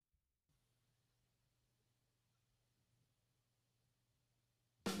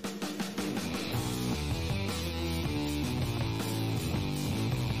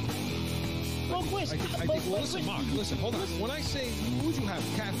Chris, I think, well, listen, Mark, listen, hold on. When I say, would you have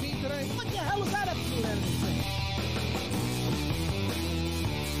caffeine today? what the hell is that up to with anything?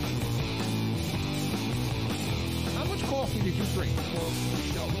 How much coffee did you drink before the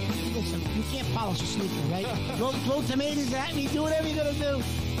show? Listen, you can't polish a sneaker, right? throw tomatoes at me, do whatever you're going to do.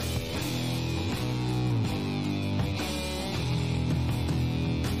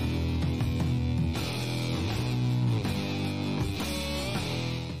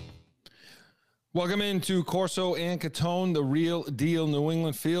 Welcome into Corso and Catone, the real deal New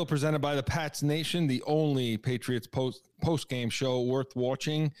England feel, presented by the Pats Nation, the only Patriots post-game show worth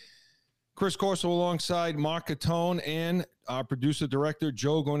watching. Chris Corso alongside Mark Catone and our producer-director,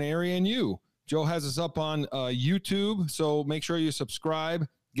 Joe Guarnieri, and you. Joe has us up on YouTube, so make sure you subscribe.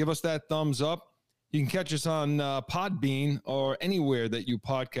 Give us that thumbs up. You can catch us on Podbean or anywhere that you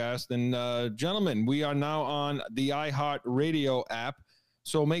podcast. And, gentlemen, we are now on the iHeartRadio app.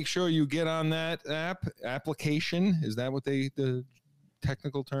 So make sure you get on that application. Is that what the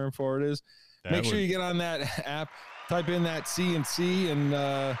technical term for it is? Make sure you get on that app, type in that CNC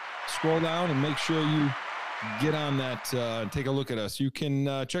and scroll down and make sure you get on that and take a look at us. You can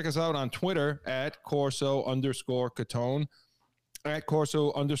check us out on Twitter at Corso_Catone, at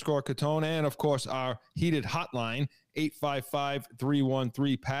Corso_Catone, and of course our heated hotline,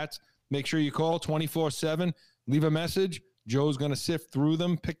 855-313-PATS. Make sure you call 24/7, leave a message. Joe's going to sift through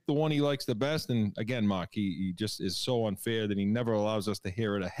them, pick the one he likes the best. And again, Mark, he just is so unfair that he never allows us to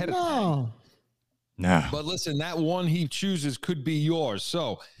hear it ahead of time. No. But listen, that one he chooses could be yours.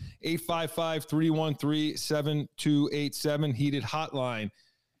 So 855-313-7287, heated hotline.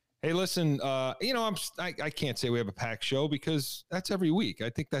 Hey, listen, I can't say we have a packed show because that's every week. I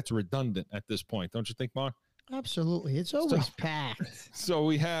think that's redundant at this point. Don't you think, Mark? Absolutely. It's always packed. So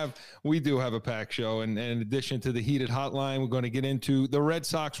we do have a packed show. And in addition to the heated hotline, we're going to get into the Red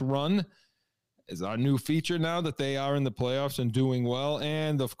Sox Run is our new feature now that they are in the playoffs and doing well.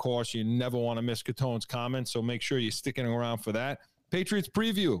 And of course, you never want to miss Catone's comments. So make sure you're sticking around for that. Patriots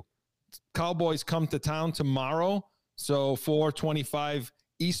preview. Cowboys come to town tomorrow. So 4:25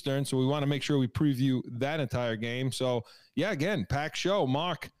 Eastern. So we want to make sure we preview that entire game. So yeah, again, packed show.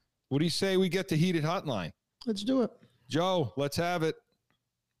 Mark, what do you say we get to heated hotline? Let's do it. Joe, let's have it.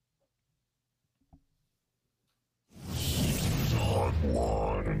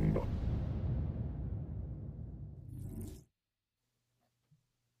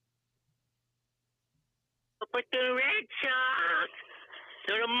 But the Red Sox,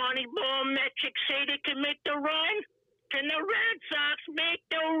 do the Moneyball metrics say they can make the run? Can the Red Sox make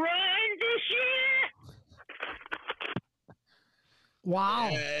the run this year? Wow.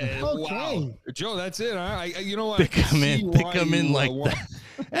 Okay. Wow. Joe, that's it. Huh? You know what? They come in like that.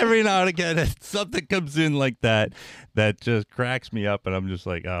 Every now and again, something comes in like that just cracks me up, and I'm just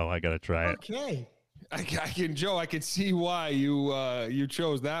like, oh, I got to try it. Okay. I can see why you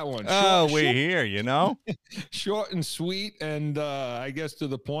chose that one. We're here, Short and sweet, and I guess to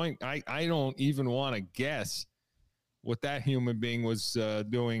the point. I don't even want to guess what that human being was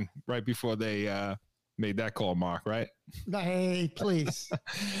doing right before they made that call, Mark, right? Hey, please.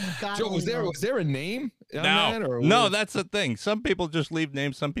 Joe, was there a name on that? No, that's the thing. Some people just leave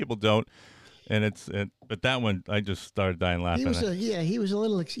names, some people don't. And but that one, I just started dying laughing. He was a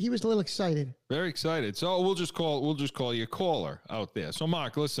little excited. Very excited. So we'll just call you caller out there. So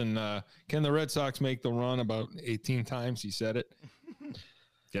Mark, listen, can the Red Sox make the run? About 18 times he said it.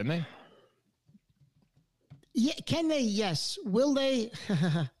 Can they? Yeah, can they? Yes. Will they?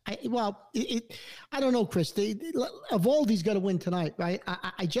 I don't know, Chris. Evaldi's got to win tonight, right?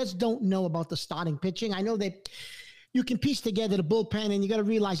 I just don't know about the starting pitching. I know that you can piece together the bullpen, and you got to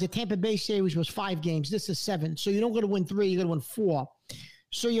realize the Tampa Bay series was 5 games. This is 7. So you don't got to win 3, you got to win 4.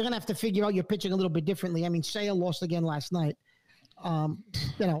 So you're going to have to figure out your pitching a little bit differently. I mean, Sale lost again last night. And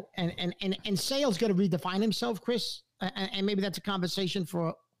Sale's got to redefine himself, Chris. And maybe that's a conversation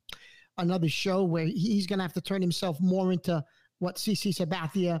for another show where he's going to have to turn himself more into what CC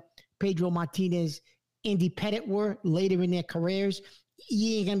Sabathia, Pedro Martinez, Andy Pettit were later in their careers.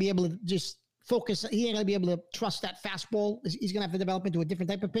 He ain't going to be able to just focus. He ain't going to be able to trust that fastball. He's going to have to develop into a different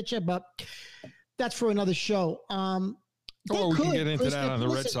type of pitcher, but that's for another show. We can get into that on the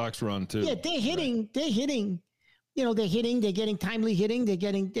Red Sox run too. Yeah, they're hitting. They're getting timely hitting.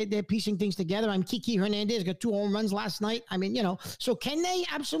 They're piecing things together. Kiki Hernandez got 2 home runs last night. I mean, so can they?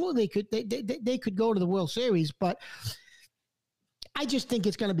 Absolutely could. They could go to the World Series, but I just think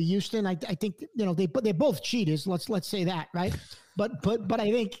it's going to be Houston. I think they're both cheaters. Let's say that, right? But I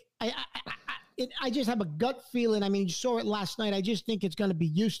think I just have a gut feeling. I mean, you saw it last night. I just think it's going to be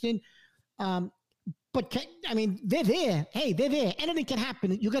Houston. But I mean, they're there. Hey, they're there. Anything can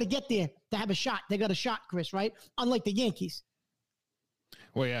happen. You got to get there to have a shot. They got a shot, Chris, right? Unlike the Yankees.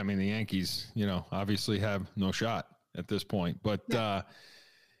 Well, yeah, I mean, the Yankees, obviously have no shot at this point. But,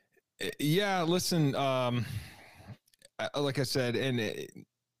 listen, like I said, and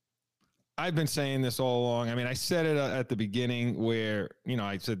I've been saying this all along. I mean, I said it at the beginning where,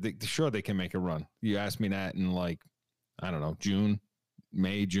 I said, sure, they can make a run. You asked me that in I don't know,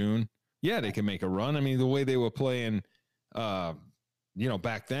 May, June. Yeah, they can make a run. I mean, the way they were playing,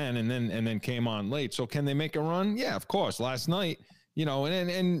 back then and then came on late. So can they make a run? Yeah, of course. Last night,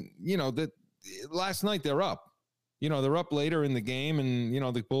 last night they're up. They're up later in the game, and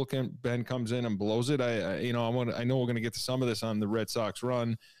the bullpen comes in and blows it. I know we're going to get to some of this on the Red Sox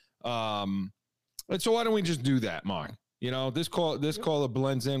run. And so why don't we just do that, Mark? This caller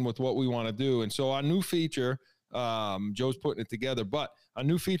blends in with what we want to do, and so our new feature. Joe's putting it together, but a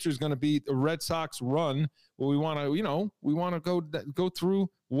new feature is going to be the Red Sox Run, where we want to, go through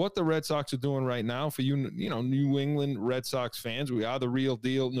what the Red Sox are doing right now for New England Red Sox fans. We are the real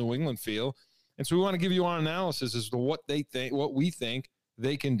deal New England feel. And so we want to give you our analysis as to what we think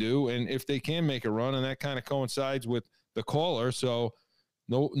they can do, and if they can make a run, and that kind of coincides with the caller. So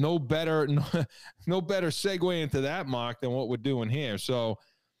no better segue into that, Mark, than what we're doing here. So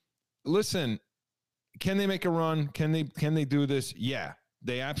listen, can they make a run? Can they do this? Yeah,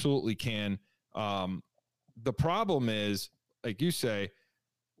 they absolutely can. The problem is, like you say,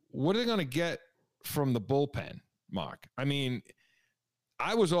 what are they going to get from the bullpen, Mark? I mean,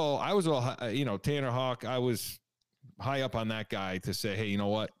 I was all, Tanner Hawk, I was high up on that guy to say, hey, you know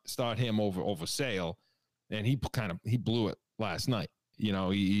what? Start him over Sale. And he blew it last night. He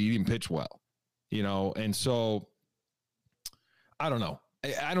didn't pitch well, and so I don't know.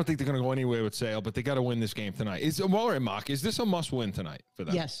 I don't think they're going to go anywhere with Sale, but they got to win this game tonight. Mark, is this a must-win tonight for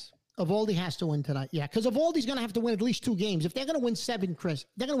them? Yes. Evaldi has to win tonight. Yeah, because Evaldi's going to have to win at least 2 games. If they're going to win 7, Chris,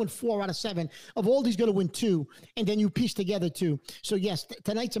 they're going to win 4 out of 7. Evaldi's going to win 2, and then you piece together 2. So, yes,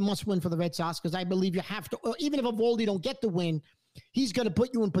 tonight's a must-win for the Red Sox, because I believe you have to, even if Evaldi don't get the win, he's going to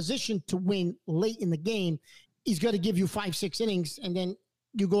put you in position to win late in the game. He's going to give you 5-6 innings, and then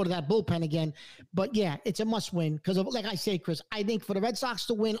you go to that bullpen again. But, yeah, it's a must-win because, like I say, Chris, I think for the Red Sox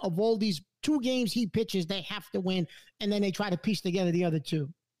to win Evaldi's 2 games he pitches, they have to win, and then they try to piece together the other 2.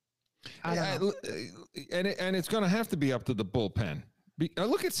 And it's going to have to be up to the bullpen.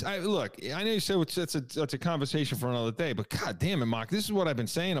 Look, I know you said it's a conversation for another day, but God damn it, Mark, this is what I've been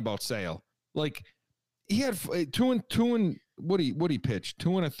saying about Sale. Like, he had 2 and what he pitched 2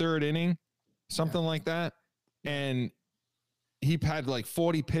 1/3 inning, something like that, and he had like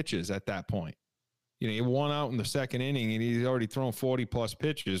 40 pitches at that point. He won out in the 2nd inning, and he's already thrown 40 plus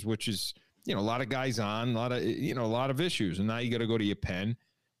pitches, which is a lot of guys on, a lot of issues, and now you got to go to your pen.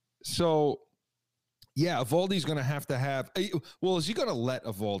 So, yeah, Evaldi's going to have. Well, is he going to let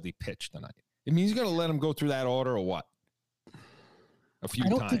Evaldi pitch tonight? I mean, he's going to let him go through that order or what? A few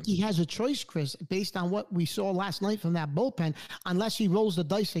times. I don't think he has a choice, Chris, based on what we saw last night from that bullpen, unless he rolls the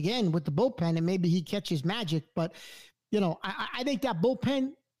dice again with the bullpen and maybe he catches magic. But, I think that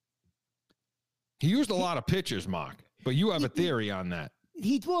bullpen. He used a lot of pitches, Mark, but you have a theory on that.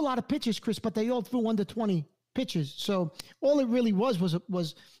 He threw a lot of pitches, Chris, but they all threw under 20 pitches. So all it really was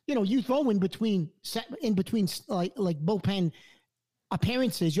you throw in between like bullpen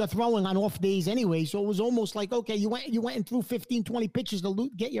appearances, you're throwing on off days anyway. So it was almost like, okay, you went and threw 15, 20 pitches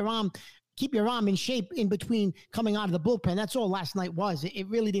to get your arm, keep your arm in shape in between coming out of the bullpen. That's all last night was. It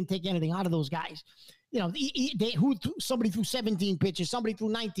really didn't take anything out of those guys. Somebody threw 17 pitches, somebody threw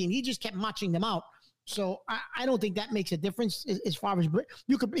 19. He just kept matching them out. So I don't think that makes a difference as far as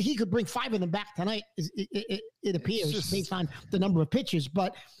he could bring 5 of them back tonight. It appears based on the number of pitches.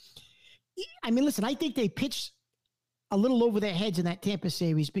 But I mean, listen, I think they pitched a little over their heads in that Tampa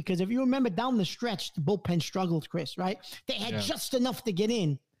series, because if you remember down the stretch, the bullpen struggled, Chris, right? They had just enough to get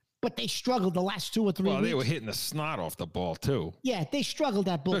in, but they struggled the last 2 or 3 weeks. They were hitting the snot off the ball too. Yeah, they struggled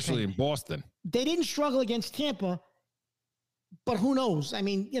that bullpen. Especially in Boston. They didn't struggle against Tampa, but who knows? I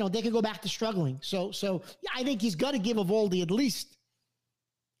mean, they could go back to struggling. So I think he's got to give Evaldi at least,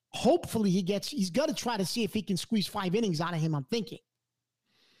 hopefully he's got to try to see if he can squeeze 5 innings out of him, I'm thinking.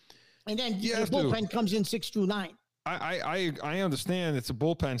 And then the bullpen comes in 6 through 9. I understand it's a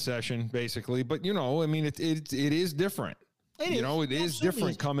bullpen session basically, but I mean, it is different. It is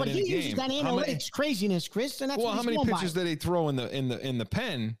different coming in the game. But he uses that analytics craziness, Chris, and that's how many pitches did they throw in the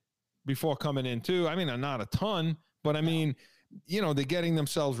pen before coming in too? I mean, not a ton, but I mean, they're getting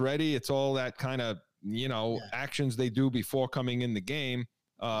themselves ready. It's all that kind of, actions they do before coming in the game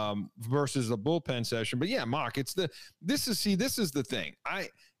versus the bullpen session. But yeah, Mark, this is the thing.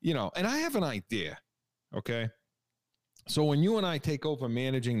 And I have an idea. Okay. So when you and I take over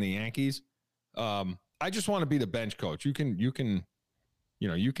managing the Yankees, I just want to be the bench coach. You can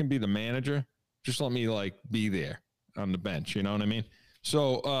be the manager. Just let me like be there on the bench. You know what I mean?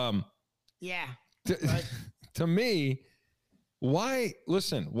 So, yeah. To me, why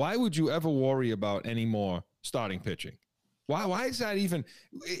would you ever worry about any more starting pitching? Why is that even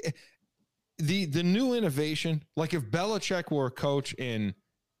the new innovation? Like if Belichick were a coach in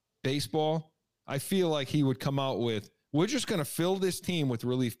baseball, I feel like he would come out with, we're just going to fill this team with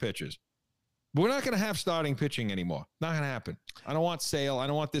relief pitchers. We're not going to have starting pitching anymore. Not going to happen. I don't want Sale. I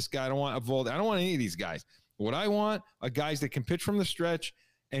don't want this guy. I don't want Evaldi. I don't want any of these guys. What I want are guys that can pitch from the stretch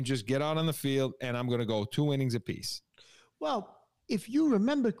and just get out on the field, and I'm going to go 2 innings apiece. Well, if you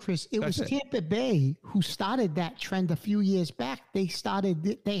remember, Chris, it was Tampa Bay who started that trend a few years back. They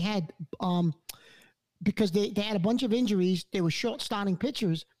had because they had a bunch of injuries. They were short starting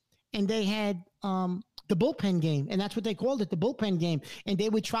pitchers, and they had the bullpen game, and that's what they called it, the bullpen game. And they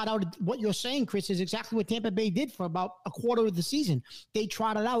would trot out what you're saying, Chris, is exactly what Tampa Bay did for about a quarter of the season. They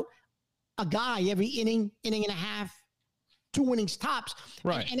trotted out a guy every inning and a half, 2 innings tops.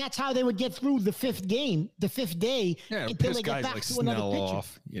 Right. And that's how they would get through the fifth day until they get back like to another pitcher.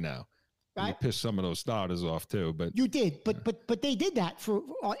 Off, Right. You piss some of those starters off too, but you did, but they did that for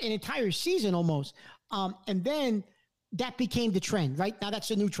an entire season almost. And then that became the trend, right? Now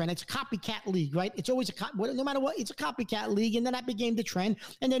that's a new trend. It's a copycat league, right? It's always no matter what, it's a copycat league. And then that became the trend.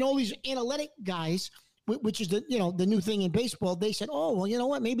 And then all these analytic guys, which is the new thing in baseball, they said, oh, well, you know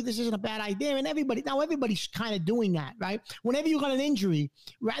what? Maybe this isn't a bad idea. And everybody's kind of doing that, right? Whenever you got an injury,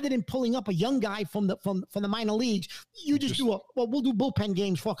 rather than pulling up a young guy from the minor leagues, you just we'll do bullpen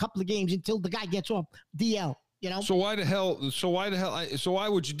games for a couple of games until the guy gets off DL. So why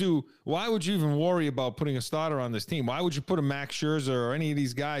would you even worry about putting a starter on this team? Why would you put a Max Scherzer or any of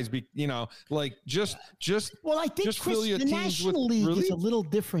these guys well, I think, Chris, the National League is a little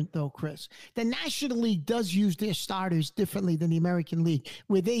different though, Chris. The National League does use their starters differently than the American League,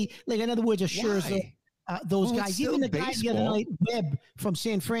 where they, like, in other words, a Scherzer, those guys, even the guy the other night, Webb from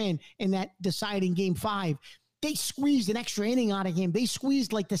San Fran, in that deciding Game 5, they squeezed an extra inning out of him. They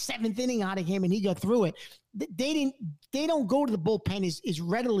squeezed like the 7th inning out of him, and he got through it. They don't go to the bullpen as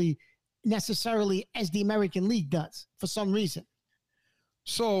readily necessarily as the American League does for some reason.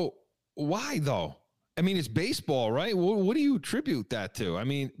 So why though? I mean, it's baseball, right? What do you attribute that to? I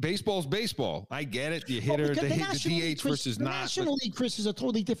mean, baseball's baseball. I get it. The hitter, the DH versus not. The National League, Chris, is a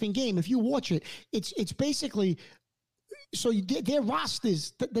totally different game. If you watch it, it's basically. So their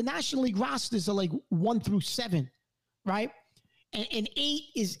rosters, the National League rosters are like 1 through 7, right? And 8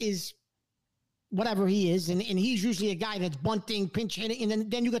 is whatever he is, and he's usually a guy that's bunting, pinch hitting, and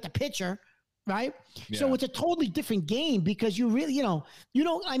then you got the pitcher, right? Yeah. So it's a totally different game because you really,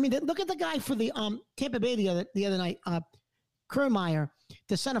 I mean, look at the guy for the Tampa Bay the other night, Kiermaier,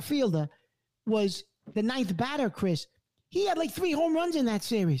 the center fielder, was the 9th batter, Chris. He had like 3 home runs in that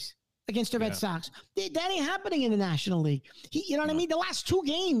series against the Red Sox. That ain't happening in the National League. You know what I mean? The last 2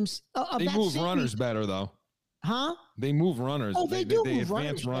 games of they that move series, runners better, though. Huh? They move runners. Oh, they do move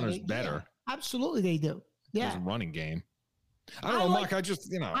advance runners better. Yeah, absolutely, they do. Yeah. It's a running game. I don't know, Mark.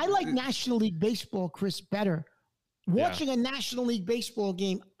 I like National League Baseball, Chris, better. Watching a National League Baseball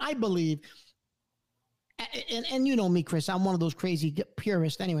game, I believe, and you know me, Chris, I'm one of those crazy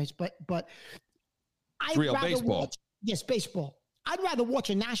purists anyways, but I'd real rather baseball. Yes, baseball. I'd rather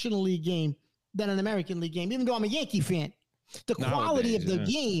watch a National League game than an American League game, even though I'm a Yankee fan. The quality of the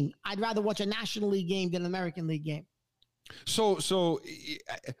game, I'd rather watch a National League game than an American League game. So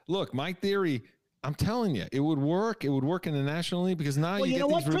look, my theory, I'm telling you, it would work. It would work in the National League because now you get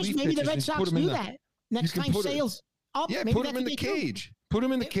these relief Maybe pitchers, the Red Sox do that. Next time Sale's up. Yeah, put them in the cage. Put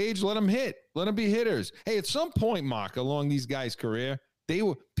them in the cage. Let them hit. Let them be hitters. Hey, at some point, Mark, along these guys' career,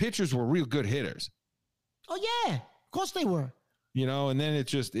 pitchers were real good hitters. Oh, yeah. Of course they were. And then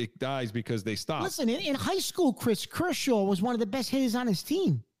it dies because they stop. Listen, in high school, Chris Kershaw was one of the best hitters on his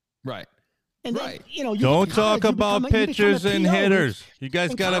team. Right. And then, don't talk about pitchers and hitters. You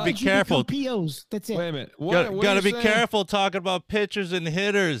guys got to be careful. POs. That's it. Wait a minute. Got to be careful talking about pitchers and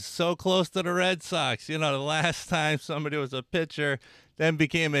hitters so close to the Red Sox. The last time somebody was a pitcher, then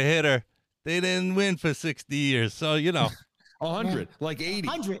became a hitter, they didn't win for 60 years. So, 100, like 80.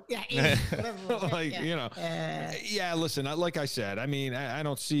 100, yeah, 80, whatever. Listen, like I said, I mean, I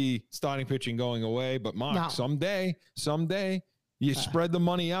don't see starting pitching going away, but Mark, someday, you spread the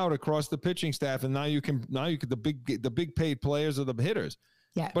money out across the pitching staff, and now you can the big paid players are the hitters.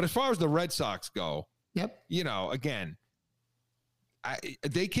 Yeah. But as far as the Red Sox go, again,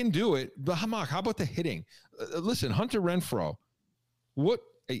 they can do it. But Mark, how about the hitting? Listen, Hunter Renfroe,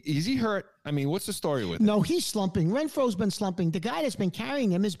 Is he hurt? I mean, what's the story with him? No, he's slumping. Renfro's been slumping. The guy that's been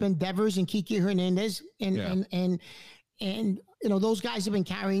carrying him has been Devers and Kiki Hernandez, and those guys have been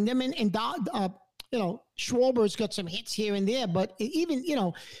carrying them. And Schwarber's got some hits here and there, but I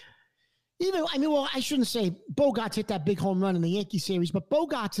shouldn't say Bogarts hit that big home run in the Yankee series, but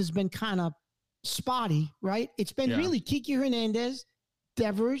Bogarts has been kind of spotty, right? It's been really Kiki Hernandez,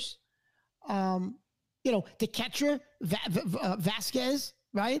 Devers, the catcher, Vasquez,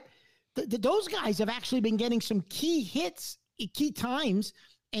 right? Those guys have actually been getting some key hits, key times,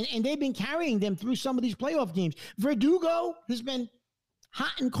 and they've been carrying them through some of these playoff games. Verdugo has been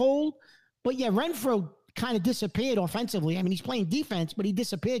hot and cold, but Renfro kind of disappeared offensively. I mean, he's playing defense, but he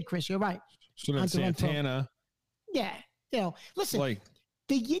disappeared, Chris. You're right. So then Santana. Yeah. Listen. Like,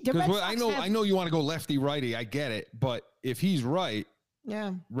 the Red Sox I know you want to go lefty righty. I get it, but if he's right,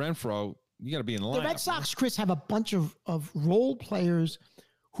 Renfro, you got to be in the lineup. The Red Sox, Chris, have a bunch of role players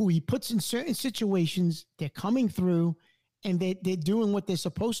who he puts in certain situations. They're coming through, and they're doing what they're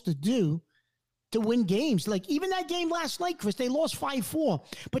supposed to do to win games. Like even that game last night, Chris, they lost 5-4,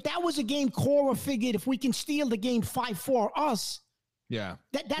 but that was a game Cora figured if we can steal the game 5-4 us. Yeah,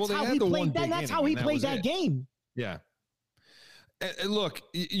 that's how he played. That's how he played that game. Yeah. And look,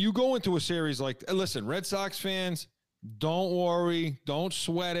 you go into a series like, listen, Red Sox fans, don't worry, don't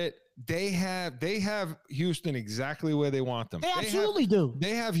sweat it. They have Houston exactly where they want them. They absolutely do.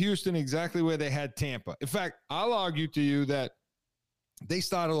 They have Houston exactly where they had Tampa. In fact, I'll argue to you that they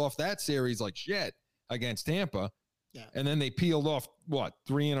started off that series like shit against Tampa, and then they peeled off,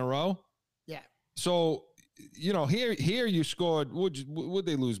 3 in a row? Yeah. So, here you scored, would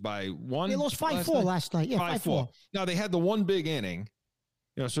they lose by 1? They lost 5-4 last night. Yeah, 5-4. Now, they had the one big inning,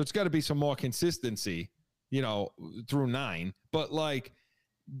 so it's got to be some more consistency, through 9. But,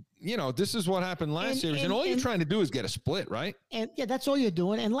 this is what happened last series, and all you're trying to do is get a split, right? And, that's all you're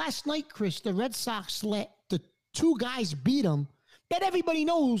doing. And last night, Chris, the Red Sox let the 2 guys beat them that everybody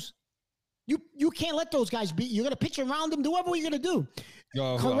knows you can't let those guys beat you. You're going to pitch around them, do whatever you're going to do.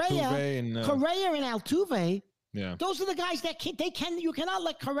 Correa and Altuve, those are the guys that you cannot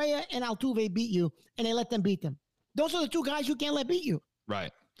let Correa and Altuve beat you, and they let them beat them. Those are the 2 guys you can't let beat you.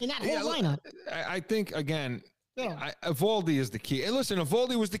 Right. In that whole lineup. I think, again, Evaldi is the key. And listen,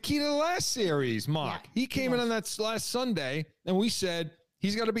 Evaldi was the key to the last series, Mark. He came in on that last Sunday, and we said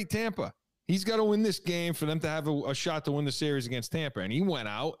he's got to beat Tampa. He's got to win this game for them to have a shot to win the series against Tampa. And he went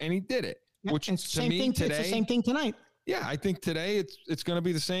out, and he did it. Yeah, which, to me, today, it's the same thing tonight. Yeah, I think today it's going to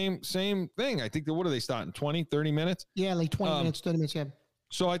be the same thing. I think what are they starting, 20, 30 minutes? Yeah, like 20 minutes, 30 minutes, yeah.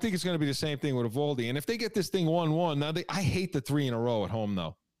 So I think it's going to be the same thing with Evaldi. And if they get this thing 1-1, now I hate the 3 in a row at home,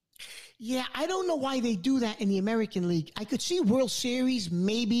 though. Yeah, I don't know why they do that in the American League. I could see World Series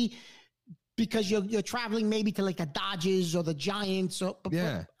maybe because you're traveling maybe to like the Dodgers or the Giants.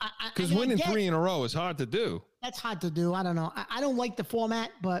 Because winning 3 in a row is hard to do. That's hard to do. I don't know. I don't like the format,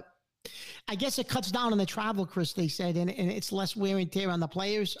 but I guess it cuts down on the travel, Chris, they said, and it's less wear and tear on the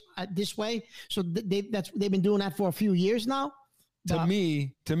players this way. So they've been doing that for a few years now. To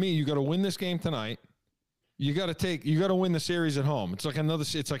me, you got to win this game tonight. You got to win the series at home. It's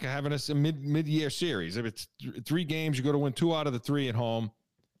like having a mid-year series. If it's 3 games, you got to win 2 out of the 3 at home.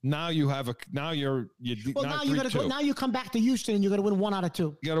 Now you come back to Houston and you got to win 1 out of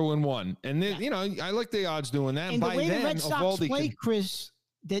 2. You got to win 1. And then, I like the odds doing that. And by the way the Red Sox play, Chris,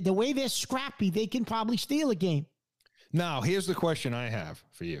 the way they're scrappy, they can probably steal a game. Now, here's the question I have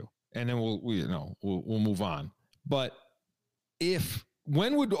for you, and then we'll move on. But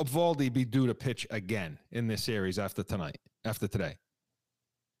when would Evaldi be due to pitch again in this series after today?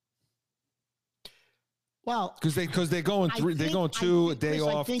 Well, because they're going 2 a day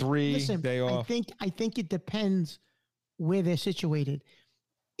off, 3 day off. I think it depends where they're situated.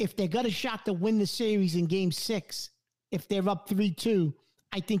 If they got a shot to win the series in Game 6, if they're up 3-2,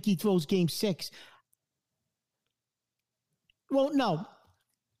 I think he throws Game 6. Well, no,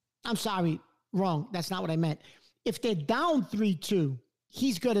 I'm sorry, wrong. That's not what I meant. If they're down 3-2,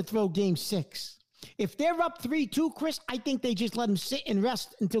 he's going to throw Game 6. If they're up 3-2, Chris, I think they just let him sit and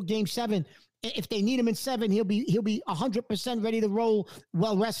rest until Game 7. If they need him in 7, he'll be 100% ready to roll,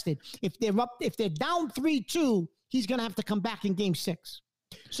 well rested. If they're down 3-2, he's going to have to come back in Game 6.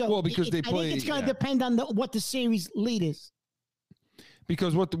 So I think it's going to depend on what the series lead is.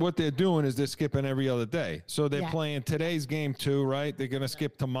 Because what they're doing is they're skipping every other day. So they're playing today's game 2, right? They're going to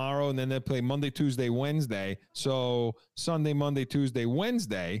skip tomorrow, and then they play Monday, Tuesday, Wednesday. So Sunday, Monday, Tuesday,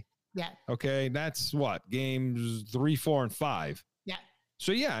 Wednesday. Yeah. Okay, that's what? Games 3, 4, and 5. Yeah.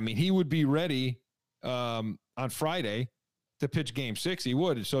 So, he would be ready on Friday to pitch game 6, he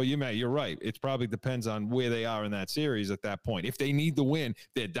would. So you're right. It probably depends on where they are in that series at that point. If they need the win,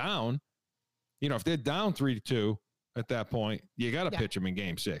 they're down. If they're down 3-2 at that point, you got to pitch them in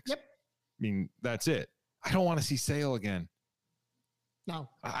game 6. Yep. I mean, that's it. I don't want to see Sale again. No.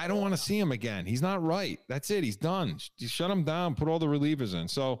 I don't want to see him again. He's not right. That's it. He's done. You shut him down, put all the relievers in.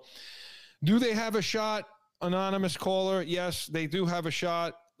 So do they have a shot? Anonymous caller. Yes, they do have a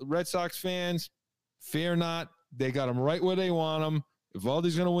shot. Red Sox fans, fear not. They got him right where they want him.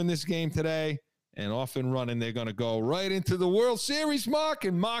 Evaldi's going to win this game today, and off and running, they're going to go right into the World Series, Mark,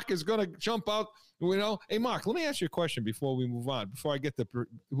 and Mark is going to jump out. Hey, Mark, let me ask you a question before we move on, before I get to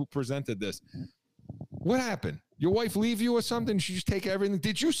who presented this. What happened? Your wife leave you or something? She just take everything?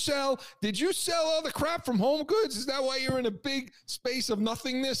 Did you sell all the crap from Home Goods? Is that why you're in a big space of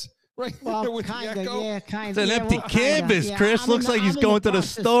nothingness? Right. Well, kind of, yeah, kind of. It's an empty canvas, yeah. Chris. Looks like he's going to the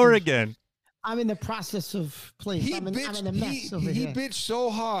store again. I'm in the process of, please. I'm in the mess over he here. bitched so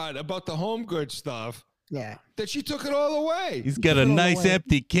hard about the Home Goods stuff that she took it all away. He's got a nice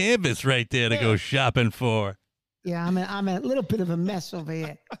empty canvas right there to go shopping for. Yeah, I'm a little bit of a mess over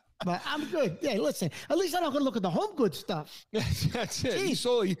here. But I'm good. Yeah, listen, at least I'm not going to look at the Home Goods stuff. That's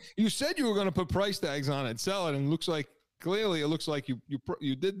it. You said you were going to put price tags on it, sell it, and clearly it looks like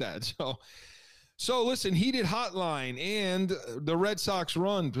you did that. So listen, Heated Hotline and the Red Sox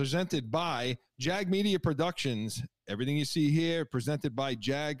Run presented by Jag Media Productions. Everything you see here presented by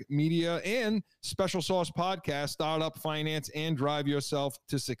Jag Media and Special Sauce Podcast, Startup Finance, and Drive Yourself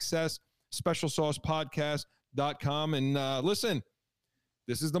to Success, specialsaucepodcast.com. And listen,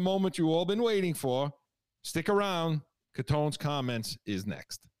 this is the moment you've all been waiting for. Stick around. Catone's comments is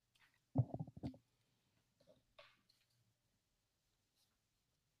next.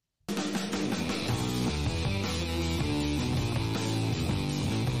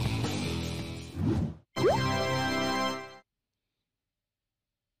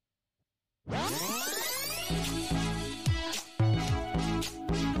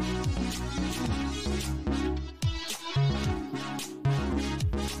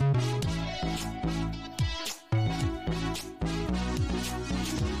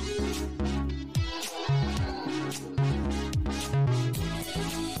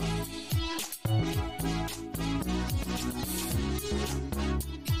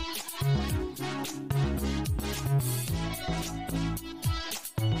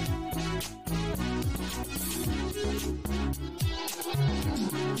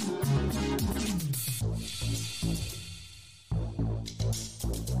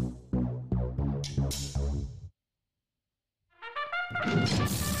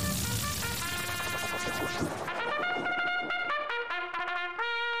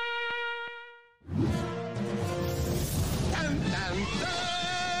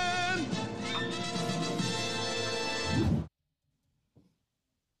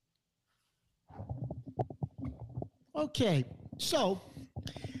 Okay, so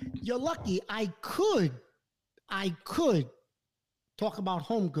you're lucky. I could talk about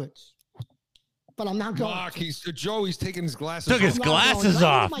Home Goods, but I'm not going. Mark, he's taking his glasses. Took his glasses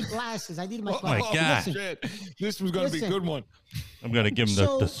off. I needed my glasses. I needed my Oh glasses. my God! Shit. This was going to be a good one. I'm going to give him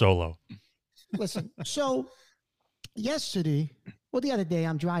the solo. Listen, so yesterday, well, the other day,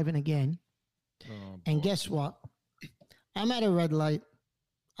 I'm driving again, and guess what? I'm at a red light.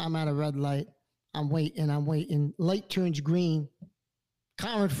 I'm waiting. Light turns green.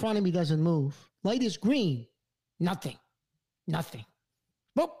 Car in front of me doesn't move. Light is green. Nothing.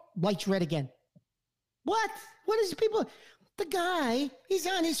 Whoop, light's red again. What? What is people? The guy, he's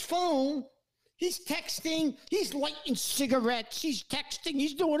on his phone. He's texting. He's lighting cigarettes. He's texting.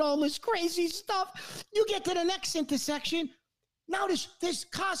 He's doing all this crazy stuff. You get to the next intersection. Now there's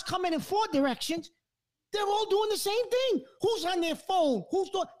cars coming in 4 directions. They're all doing the same thing. Who's on their phone?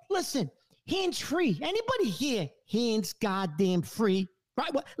 Listen. Hands free. Anybody here? Hands goddamn free.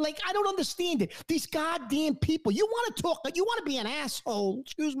 Right? Like, I don't understand it. These goddamn people. You want to talk, you want to be an asshole.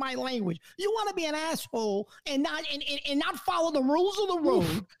 Excuse my language. You want to be an asshole and not follow the rules of the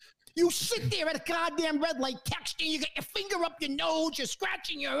road. You sit there at a goddamn red light texting. You got your finger up your nose. You're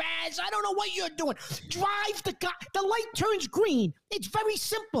scratching your ass. I don't know what you're doing. Drive the car. The light turns green. It's very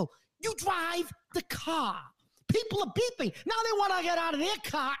simple. You drive the car. People are beeping. Now they want to get out of their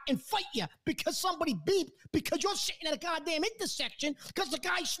car and fight you because somebody beeped because you're sitting at a goddamn intersection because the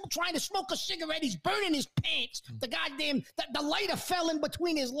guy's trying to smoke a cigarette. He's burning his pants. The goddamn, the lighter fell in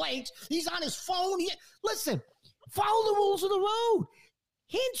between his legs. He's on his phone. Listen, follow the rules of the road.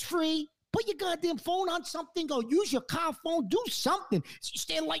 Hands-free. Put your goddamn phone on something or use your car phone. Do something.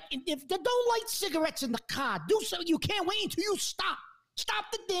 Don't light cigarettes in the car. Do something. You can't wait until you stop. Stop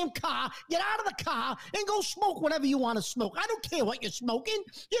the damn car, get out of the car, and go smoke whatever you want to smoke. I don't care what you're smoking.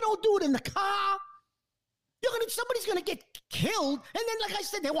 You don't do it in the car. Somebody's gonna get killed, and then, like I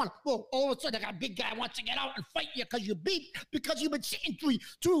said, they want. Well, all of a sudden, a big guy wants to get out and fight you because you beat, because you've been sitting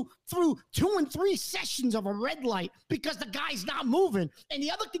through 2 and 3 sessions of a red light because the guy's not moving, and the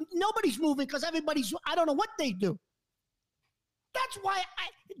other thing, nobody's moving because everybody's. I don't know what they do. That's why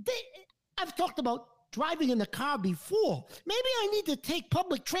I've talked about driving in the car before. Maybe I need to take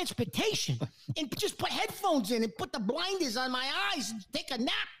public transportation and just put headphones in and put the blinders on my eyes and take a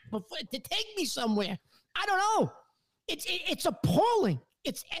nap to take me somewhere. I don't know. It's appalling.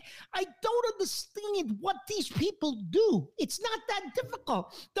 I don't understand what these people do. It's not that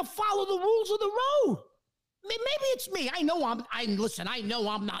difficult to follow the rules of the road. Maybe it's me. I know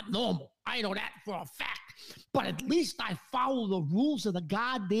I'm not normal. I know that for a fact. But at least I follow the rules of the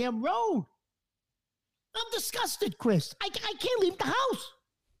goddamn road. I'm disgusted, Chris. I can't leave the house.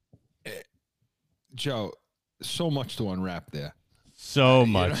 Joe, so much to unwrap there. So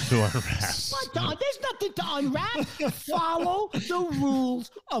much to unwrap. There's nothing to unwrap. Follow the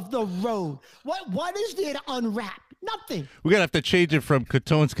rules of the road. What is there to unwrap? Nothing. We're going to have to change it from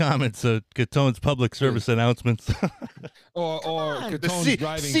Catone's comments to Catone's public service announcements. or Catone's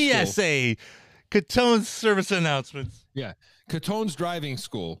driving CSA, school. Catone's service announcements. Yeah, Catone's driving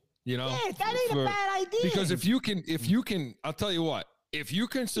school. You know? Yeah, that ain't a bad idea. Because if you can, I'll tell you what. If you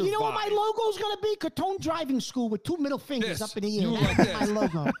can survive, you know what my logo's gonna be? Catone Driving School with 2 middle fingers up in the air. That's my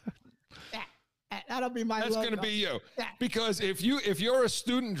logo. That'll be my logo. That's gonna be you. Because if you're a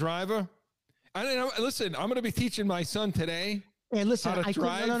student driver, listen, I'm gonna be teaching my son today. Hey, listen, how to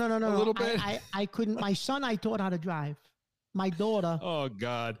drive no. A little bit. I couldn't. My son, I taught how to drive. My daughter. Oh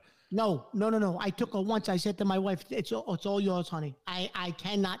God. No. I took her once. I said to my wife, "It's all yours, honey. I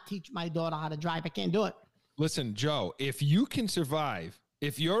cannot teach my daughter how to drive. I can't do it." Listen, Joe, if you can survive,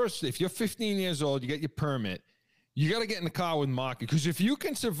 if you're 15 years old, you get your permit, you got to get in the car with Mark, because if you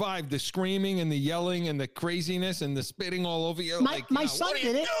can survive the screaming and the yelling and the craziness and the spitting all over you, my son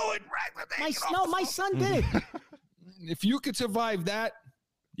did it. My son did it. If you could survive that,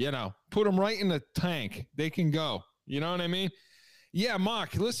 put them right in the tank. They can go. You know what I mean? Yeah,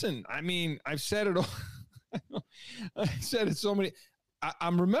 Mark, listen, I mean, I've said it all. I've said it so many.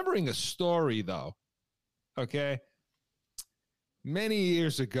 I'm remembering a story, though. Okay. Many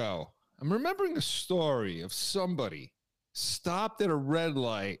years ago, I'm remembering a story of somebody stopped at a red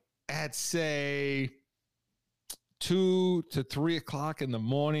light at, say, 2 to 3 o'clock in the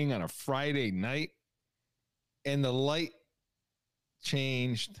morning on a Friday night, and the light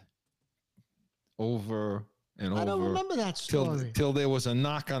changed over and over. I don't remember that story. Till there was a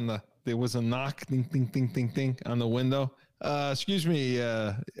knock ding, ding, ding, ding, ding on the window. Excuse me,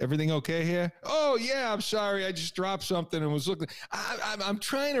 everything okay here? Oh yeah, I'm sorry, I just dropped something and was looking. I'm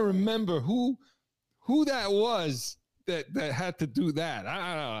trying to remember who that was that had to do that.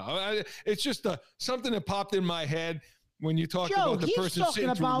 I don't know. It's just something that popped in my head when you talk about the person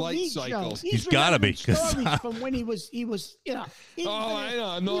sitting through light cycles. He's got to be. Stories from when he was, I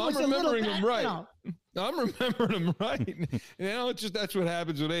know. No, I'm remembering him right. I'm remembering him right. It's just that's what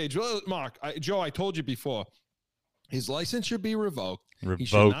happens with age. Well, Mark, Joe, I told you before. His license should be revoked. He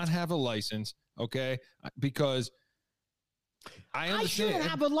should not have a license, okay? Because I understand. I shouldn't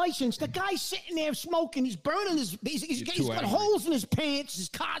have a license. The guy's sitting there smoking. He's burning he's got holes in his pants, his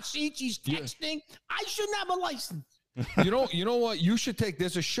car seats. He's texting. I shouldn't have a license. You know what? You should take.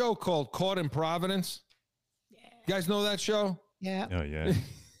 There's a show called Caught in Providence. Yeah. You guys know that show? Yeah. Oh yeah.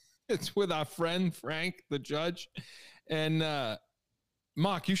 It's with our friend Frank, the judge, and.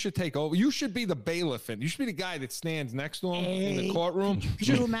 Mark, you should take over. You should be the bailiff, and you should be the guy that stands next to him in the courtroom.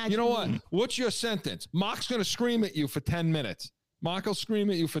 You know what? What's your sentence? Mark's going to scream at you for 10 minutes. Mark will scream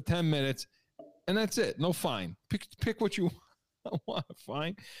at you for 10 minutes, and that's it. No fine. Pick what you want.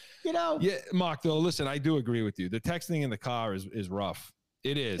 Fine. Yeah, Mark, though, listen, I do agree with you. The texting in the car is rough.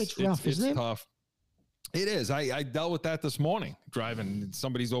 It is. It's rough, isn't it? Tough. It is. I dealt with that this morning, driving.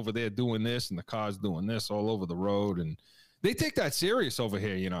 Somebody's over there doing this, and the car's doing this all over the road, and they take that serious over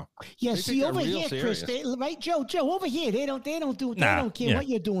here, Yeah, see, over here, Chris, right, Joe, over here, they don't care what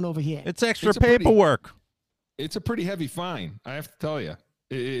you're doing over here. It's extra paperwork. It's a pretty heavy fine, I have to tell you.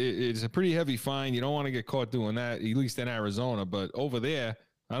 It's a pretty heavy fine. You don't want to get caught doing that, at least in Arizona. But over there,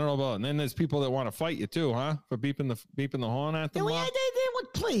 I don't know about it. And then there's people that want to fight you too, huh? For beeping the horn at them. Yeah,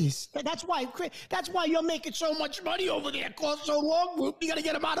 please. That's why you're making so much money over there. Cost so long, you got to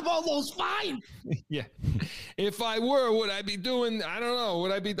get them out of all those fines. Yeah. If I were, would I be doing? I don't know.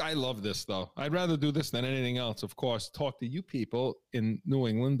 Would I be? I love this though. I'd rather do this than anything else. Of course, talk to you people in New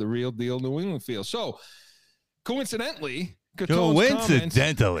England, the real deal New England feel. So, coincidentally,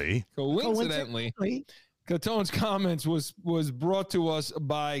 Coincidentally. Catone's comments was brought to us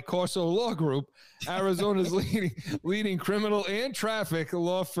by Corso Law Group, Arizona's leading criminal and traffic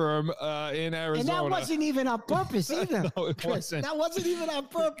law firm in Arizona. And that wasn't even on purpose either. No, it wasn't. That wasn't even on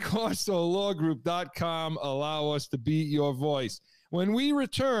purpose. CorsoLawGroup.com. Allow us to be your voice. When we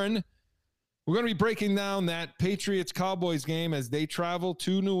return, we're going to be breaking down that Patriots-Cowboys game as they travel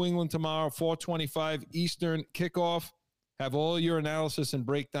to New England tomorrow, 4:25 Eastern kickoff. Have all your analysis and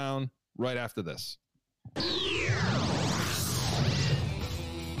breakdown right after this.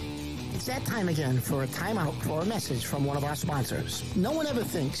 It's that time again for a timeout for a message from one of our sponsors. No one ever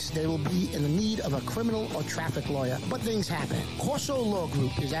thinks they will be in the need of a criminal or traffic lawyer, but things happen. Corso Law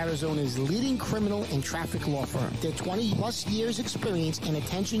Group is Arizona's leading criminal and traffic law firm. Their 20-plus years experience and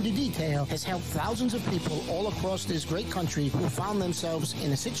attention to detail has helped thousands of people all across this great country who found themselves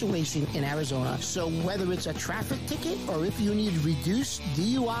in a situation in Arizona. So whether it's a traffic ticket or if you need reduced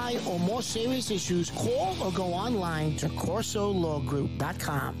DUI or more serious issues, call or go online to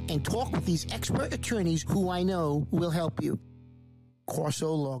CorsoLawGroup.com and talk with these expert attorneys who I know will help you.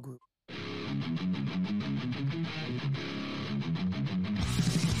 Corso Law Group.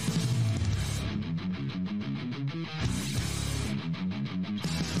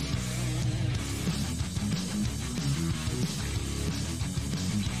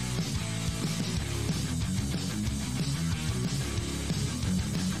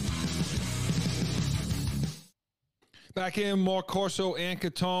 Back in, more Corso and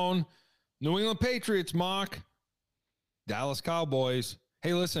Catone. New England Patriots, Mark. Dallas Cowboys.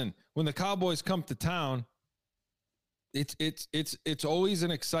 Hey, listen, when the Cowboys come to town, it's always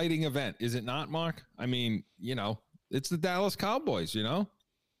an exciting event, is it not, Mark? I mean, it's the Dallas Cowboys, It's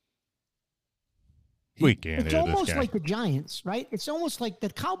almost like the Giants, right? It's almost like the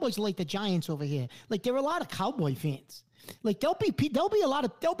Cowboys are like the Giants over here. Like, there are a lot of Cowboy fans. Like, there'll be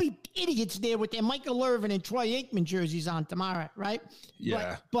idiots there with their Michael Irvin and Troy Aikman jerseys on tomorrow, right?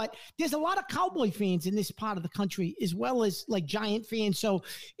 Yeah. But there's a lot of Cowboy fans in this part of the country, as well as like Giant fans. So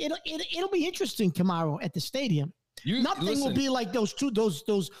it'll be interesting tomorrow at the stadium. Nothing will be like those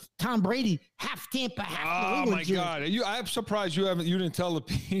Tom Brady half Tampa, half New England jerseys. God! I'm surprised you didn't tell the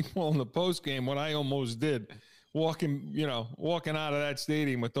people in the post game what I almost did, walking out of that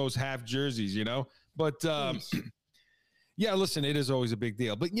stadium with those half jerseys, But yeah, listen, it is always a big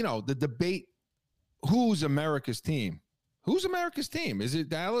deal. But the debate: who's America's team? Who's America's team? Is it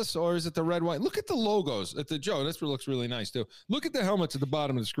Dallas or is it the red white? Look at the logos at the Joe. This looks really nice too. Look at the helmets at the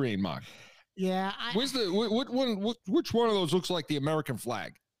bottom of the screen, Mark. Yeah. Which one of those looks like the American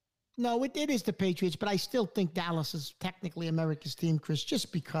flag? No, it is the Patriots, but I still think Dallas is technically America's team, Chris,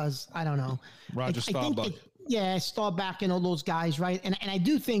 just because, I don't know. Roger Staubach. Staubach and all those guys, right? And I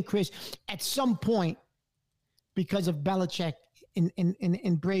do think, Chris, at some point, because of Belichick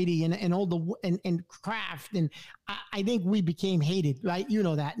and Brady and all and Kraft, and I think we became hated, right? You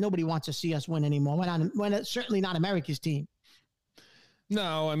know that. Nobody wants to see us win anymore. When certainly not America's team.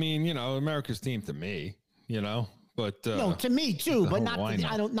 No, I mean, America's team to me, but no, to me too, but not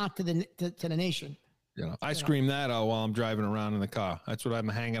to the nation. I scream that out while I'm driving around in the car. That's what I'm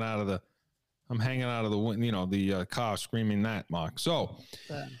hanging out of the the car screaming that, Mark. So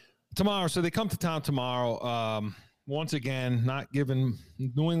tomorrow, so they come to town tomorrow. Once again,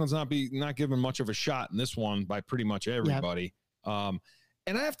 New England's not given much of a shot in this one by pretty much everybody. Yep.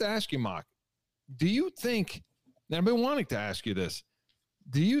 And I have to ask you, Mark, do you think? And I've been wanting to ask you this.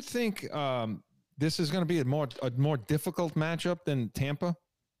 Do you think this is going to be a more difficult matchup than Tampa?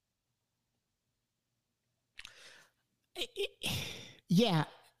 Yeah,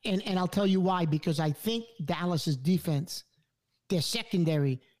 and I'll tell you why. Because I think Dallas's defense, their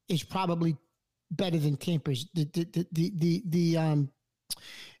secondary, is probably better than Tampa's. The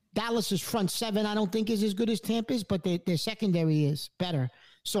Dallas's front seven, I don't think is as good as Tampa's, but their secondary is better.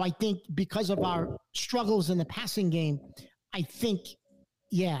 So I think because of our struggles in the passing game, I think.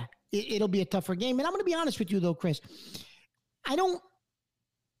 Yeah, it'll be a tougher game. And I'm going to be honest with you, though, Chris. I'm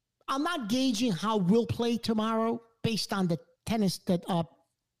not gauging how we'll play tomorrow based on the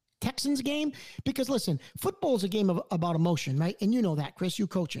Texans game. Because, listen, football is a game about emotion, right? And you know that, Chris. You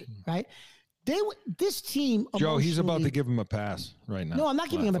coach it, right? This team. Joe, he's about to give him a pass right now. No, I'm not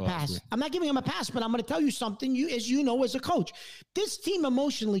giving him a pass. I'm not giving him a pass, but I'm going to tell you something, as a coach. This team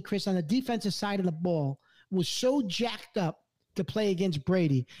emotionally, Chris, on the defensive side of the ball was so jacked up to play against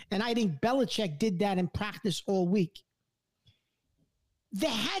Brady. And I think Belichick did that in practice all week. There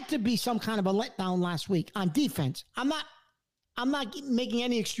had to be some kind of a letdown last week on defense. I'm not making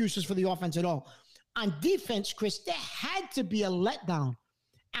any excuses for the offense at all. On defense, Chris, there had to be a letdown.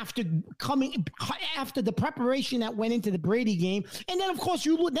 after the preparation that went into the Brady game. And then, of course,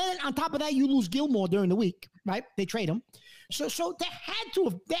 then on top of that, you lose Gilmore during the week, right? They trade him. So there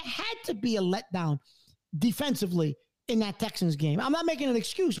had to be a letdown defensively in that Texans game. I'm not making an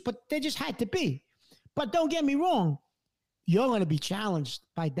excuse, but there just had to be. But don't get me wrong. You're going to be challenged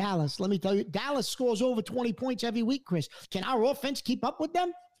by Dallas. Let me tell you, Dallas scores over 20 points every week, Chris. Can our offense keep up with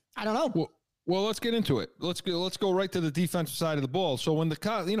them? I don't know. Well, let's get into it. Let's go right to the defensive side of the ball. So when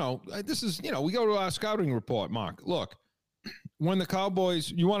this is, we go to our scouting report, Mark. Look, when the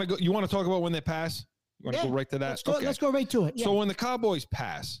Cowboys, you want to talk about when they pass? You want to go right to that? Let's go right to it. Yeah. So when the Cowboys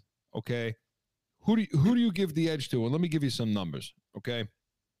pass, okay, who do you give the edge to? And let me give you some numbers, okay?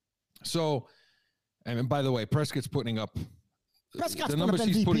 So, and by the way, Prescott's putting up the numbers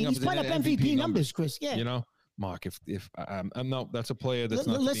he's putting up. He's putting up MVP numbers, Chris. Yeah. Mark, if I'm no, that's a player that's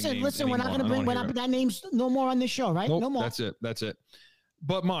not. Listen. We're not going to bring that name's no more on this show, right? Nope, no more. That's it.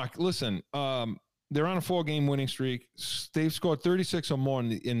 But Mark, listen, they're on a 4-game winning streak. They've scored 36 or more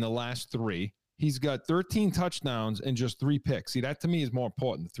in the last 3. He's got 13 touchdowns and just 3 picks. See, that to me is more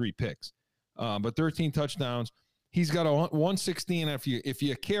important than 3 picks. But 13 touchdowns. He's got a 116. If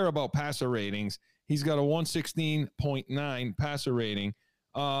you care about passer ratings, he's got a 116.9 passer rating.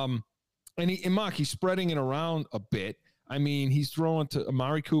 And Mark, he's spreading it around a bit. I mean, he's throwing to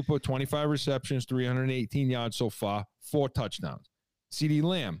Amari Cooper, 25 receptions, 318 yards so far, 4 touchdowns. CeeDee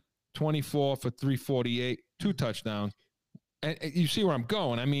Lamb, 24 for 348, 2 touchdowns. And you see where I'm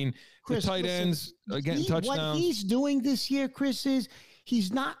going. I mean, Chris, the tight ends are getting touchdowns. What he's doing this year, Chris, is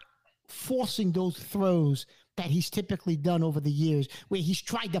he's not forcing those throws that he's typically done over the years, where he's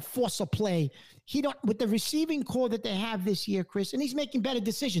tried to force a play. With the receiving core that they have this year, Chris, and he's making better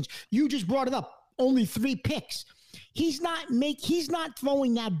decisions. You just brought it up. Only 3 picks. He's not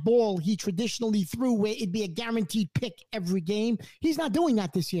throwing that ball he traditionally threw where it'd be a guaranteed pick every game. He's not doing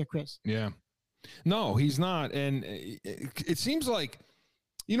that this year, Chris. Yeah. No, he's not. And it seems like,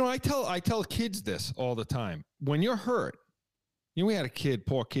 I tell kids this all the time. When you're hurt, we had a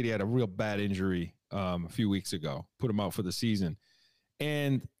poor kid, he had a real bad injury a few weeks ago, put him out for the season.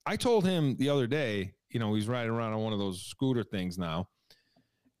 And I told him the other day, he's riding around on one of those scooter things now.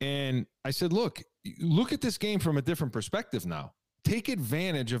 And I said, look at this game from a different perspective now. Take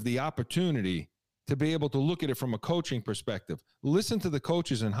advantage of the opportunity to be able to look at it from a coaching perspective. Listen to the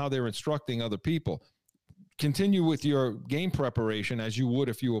coaches and how they're instructing other people. Continue with your game preparation as you would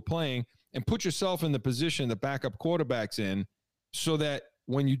if you were playing, and put yourself in the position the backup quarterback's in, so that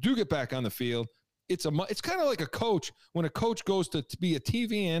when you do get back on the field, it's kind of like a coach. When a coach goes to be a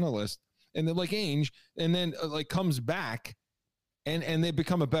TV analyst and then like Ainge, and then comes back and they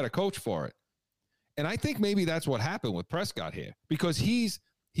become a better coach for it. And I think maybe that's what happened with Prescott here, because he's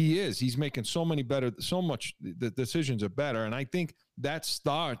making the decisions are better. And I think that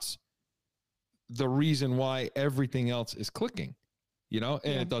starts the reason why everything else is clicking. And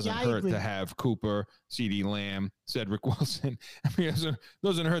it doesn't hurt to have Cooper, CeeDee Lamb, Cedric Wilson. I mean, it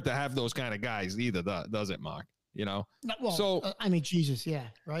doesn't hurt to have those kind of guys either, does it, Mark? Jesus, yeah,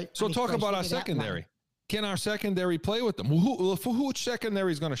 right? So talk about our secondary. Can our secondary play with them? Which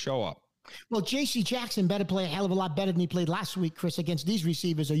secondary is going to show up? Well, J.C. Jackson better play a hell of a lot better than he played last week, Chris, against these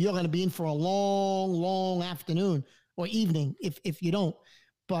receivers, or you're going to be in for a long, long afternoon or evening if you don't.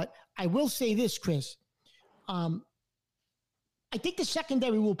 But I will say this, Chris. I think the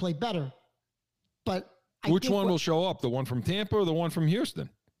secondary will play better, but which one will show up? The one from Tampa or the one from Houston?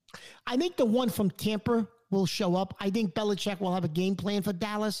 I think the one from Tampa will show up. I think Belichick will have a game plan for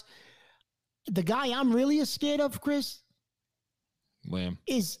Dallas. The guy I'm really scared of, Chris,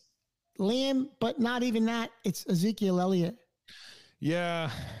 is Lamb, but not even that. It's Ezekiel Elliott. Yeah.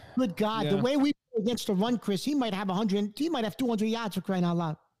 Good God. Yeah. The way we play against the run, Chris, he might have 100. He might have 200 yards for crying out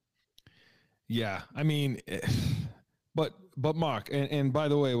loud. Yeah. I mean, but Mark, and by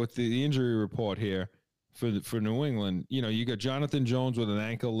the way, with the injury report here for New England, you got Jonathan Jones with an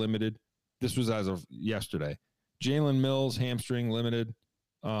ankle limited. This was as of yesterday. Jalen Mills, hamstring limited.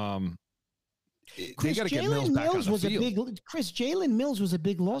 They got to get Mills back on the field. Jalen Mills was a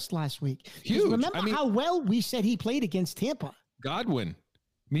big loss last week. Huge. Remember how well we said he played against Tampa? Godwin.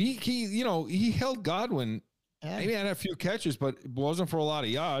 He held Godwin. Maybe had a few catches, but it wasn't for a lot of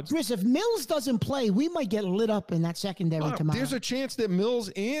yards. Chris, if Mills doesn't play, we might get lit up in that secondary tomorrow. There's a chance that Mills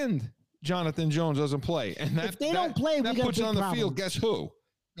and Jonathan Jones doesn't play. And if they don't play, we got a big problem. That puts on the field, guess who?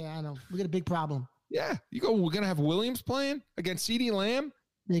 Yeah, I know. We got a big problem. Yeah. We're going to have Williams playing against CeeDee Lamb?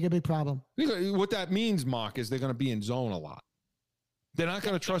 They got a big problem. What that means, Mark, is they're going to be in zone a lot. They're not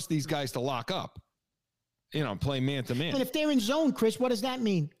going to trust these guys to lock up. play man to man. And if they're in zone, Chris, what does that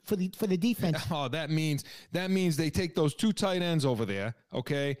mean for the defense? Oh, that means they take those two tight ends over there,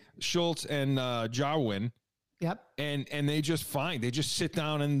 okay, Schultz and Jarwin. Yep. And they just sit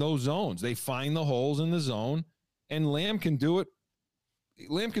down in those zones. They find the holes in the zone, and Lamb can do it.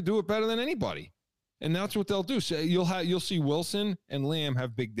 Lamb can do it better than anybody, and that's what they'll do. So you'll see Wilson and Lamb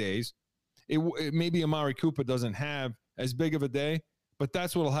have big days. It maybe Amari Cooper doesn't have as big of a day, but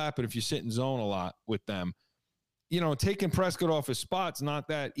that's what'll happen if you sit in zone a lot with them. Taking Prescott off his spot's not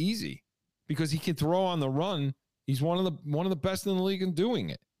that easy because he can throw on the run. He's one of the best in the league in doing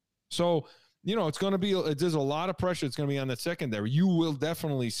it. So, it's going to be, there's a lot of pressure. It's going to be on the secondary. You will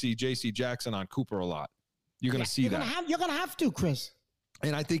definitely see J.C. Jackson on Cooper a lot. You're going to see that. You're going to have to, Chris.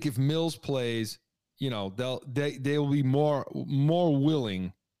 And I think if Mills plays, they'll be more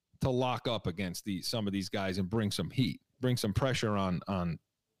willing to lock up against some of these guys and bring some heat, bring some pressure on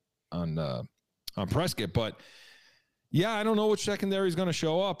Prescott. But yeah, I don't know which secondary is going to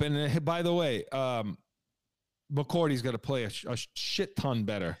show up. And by the way, McCourty's got to play a shit ton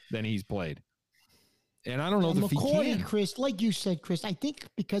better than he's played. And I don't know if he can. Chris, like you said, Chris, I think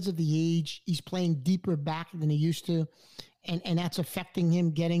because of the age, he's playing deeper back than he used to. And that's affecting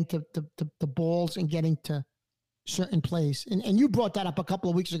him getting to the balls and getting to certain plays. And you brought that up a couple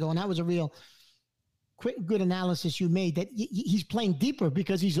of weeks ago, and that was a real good analysis you made, that he's playing deeper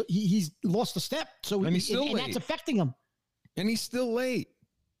because he's lost a step. So and he's still late. That's affecting him. And he's still late.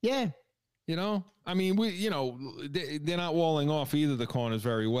 Yeah. I mean, they're not walling off either the corners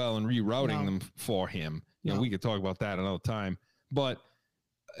very well and rerouting them for him. We could talk about that another time. But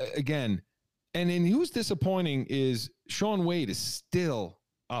again, and then who's disappointing is Sean Wade is still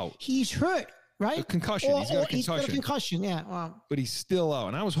out. He's hurt, right? A concussion. He's got a concussion. He's got a concussion, yeah. Wow. But he's still out.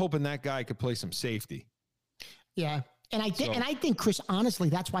 And I was hoping that guy could play some safety. Yeah. And I think, Chris, honestly,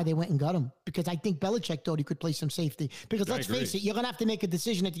 that's why they went and got him, because I think Belichick thought he could play some safety. Because let's face it, you're going to have to make a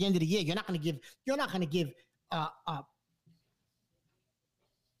decision at the end of the year. You're not going to give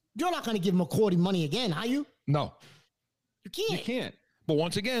McCourty money again, are you? No. You can't. But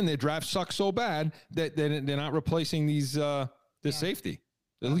once again, their draft sucks so bad that they're not replacing this safety,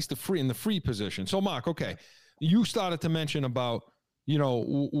 at least in the free position. So, Mark, okay, you started to mention about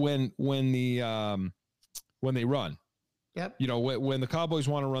when they run. Yep. When the Cowboys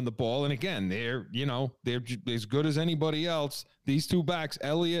want to run the ball, and again, they're as good as anybody else. These two backs,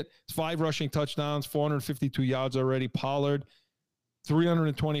 Elliott, 5 rushing touchdowns, 452 yards already. Pollard,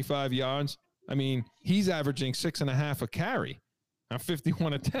 325 yards. I mean, he's averaging 6.5 a carry on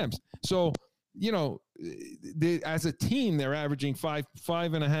 51 attempts. So, as a team, they're averaging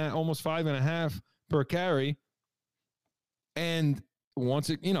 5.5, almost 5.5 per carry. And once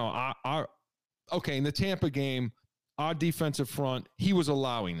in the Tampa game, our defensive front, he was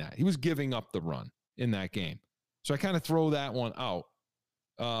allowing that. He was giving up the run in that game. So I kind of throw that one out.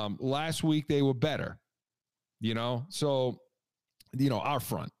 Last week, they were better, So, our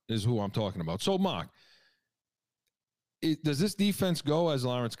front is who I'm talking about. So, Mark, does this defense go as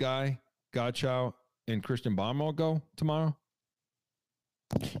Lawrence Guy, Godchow, and Christian Barmore go tomorrow?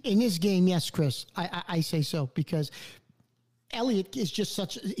 In this game, yes, Chris. I say so, because Elliott is just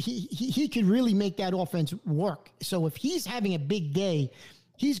he could really make that offense work. So if he's having a big day,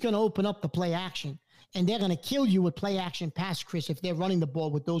 he's going to open up the play action, and they're going to kill you with play action pass, Chris, if they're running the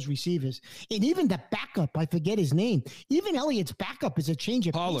ball with those receivers. And even the backup, I forget his name. Even Elliott's backup is a change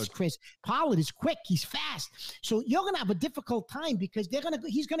of pace, Chris. Pollard is quick. He's fast. So you're going to have a difficult time because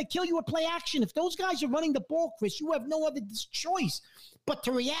he's going to kill you with play action. If those guys are running the ball, Chris, you have no other choice but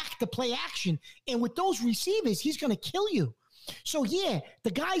to react to play action. And with those receivers, he's going to kill you. So, yeah,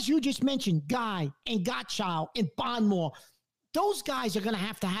 the guys you just mentioned, Guy and Gottschall and Bondmore, those guys are going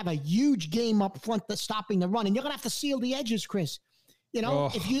to have a huge game up front that's stopping the run. And you're going to have to seal the edges, Chris.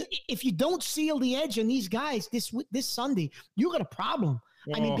 If you don't seal the edge on these guys this Sunday, you got a problem.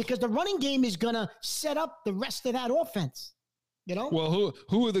 I mean, because the running game is going to set up the rest of that offense. Well,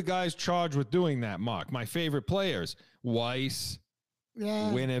 who are the guys charged with doing that, Mark? My favorite players, Weiss,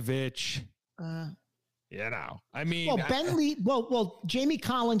 Winovich. I mean, Bentley. Jamie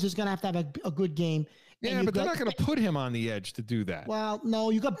Collins is going to have a good game. Yeah, but they're not going to put him on the edge to do that. Well, no,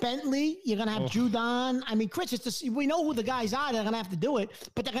 you got Bentley. You're going to have Judon. I mean, Chris, we know who the guys are. They're going to have to do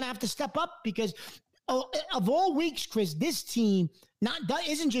it, but they're going to have to step up because of all weeks, Chris, this team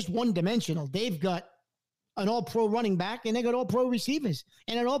isn't just one-dimensional. They've got an all-pro running back, and they got all-pro receivers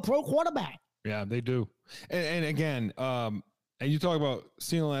and an all-pro quarterback. Yeah, they do. And again, and you talk about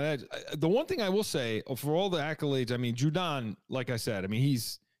sealing that edge. The one thing I will say, for all the accolades, I mean, Judon, like I said, I mean,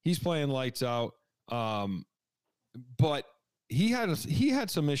 he's playing lights out. But he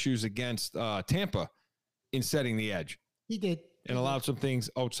had some issues against Tampa in setting the edge. He did. And allowed some things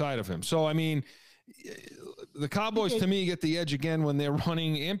outside of him. So, I mean, the Cowboys, to me, get the edge again when they're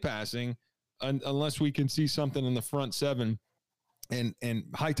running and passing, unless we can see something in the front seven. And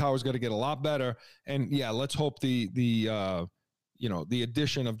Hightower's got to get a lot better. And, yeah, let's hope the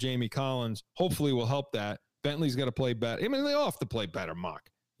addition of Jamie Collins hopefully will help that. Bentley's got to play better. I mean, they all have to play better, Mark,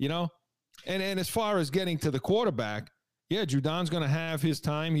 you know? And as far as getting to the quarterback, yeah, Judon's going to have his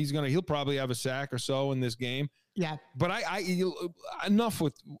time. He'll probably have a sack or so in this game. Yeah. But enough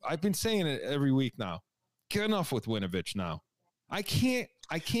with, I've been saying it every week now. Get enough with Winovich now. I can't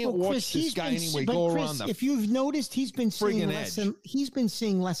watch this guy anyway go around the if you've noticed, he's been seeing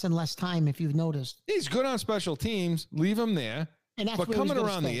less and less time, if you've noticed. He's good on special teams. Leave him there. And that's but coming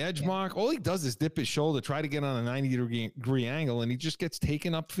around the edge, Mark, all he does is dip his shoulder, try to get on a 90-degree angle, and he just gets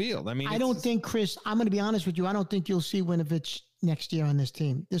taken upfield. I mean, I don't think, Chris, I'm going to be honest with you, I don't think you'll see Winovich next year on this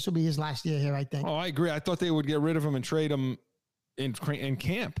team. This will be his last year here, I think. Oh, I agree. I thought they would get rid of him and trade him in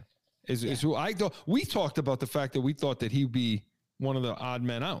camp. Is who I thought. We talked about the fact that we thought that he'd be one of the odd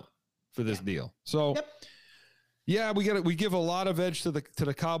men out for this deal. So, yeah, we give a lot of edge to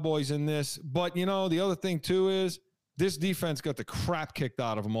the Cowboys in this. But, you know, the other thing, too, is this defense got the crap kicked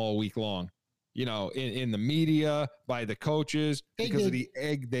out of them all week long, you know, in the media, by the coaches, because of the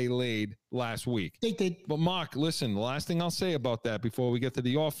egg they laid last week. They did. But, Mark, listen, the last thing I'll say about that before we get to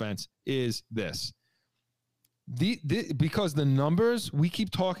the offense is this. Because the numbers, we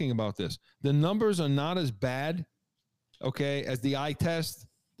keep talking about this, the numbers are not as bad, okay, as the eye test.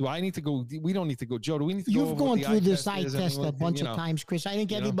 Do I need to go? We don't need to go, Joe. Do we need to go? You've gone through this eye test a bunch of times, Chris. I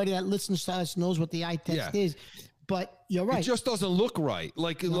think everybody that listens to us knows what the eye test is. But you're right. It just doesn't look right.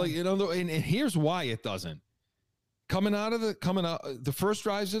 Like you know, and here's why it doesn't. Coming out the first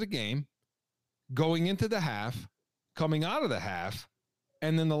drives of the game, going into the half, coming out of the half,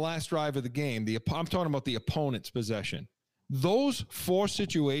 and then the last drive of the game. I'm talking about the opponent's possession. Those four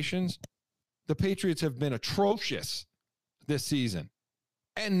situations, the Patriots have been atrocious this season.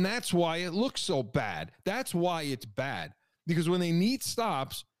 And that's why it looks so bad. That's why it's bad. Because when they need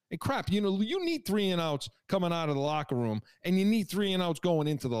stops, and crap, you know, you need 3 and outs coming out of the locker room, and you need 3 and outs going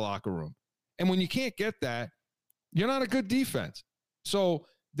into the locker room. And when you can't get that, you're not a good defense. So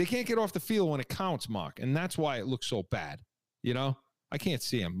they can't get off the field when it counts, Mark. And that's why it looks so bad. You know, I can't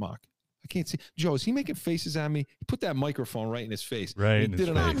see him, Mark. I can't see. Joe, is he making faces at me? He put that microphone right in his face. Right. He did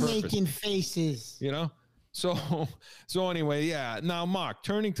it on purpose. Making faces. You know? So anyway, yeah. Now, Mark,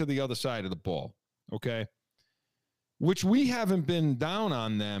 turning to the other side of the ball, okay, which we haven't been down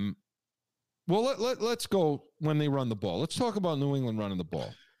on them. Well, let's go when they run the ball. Let's talk about New England running the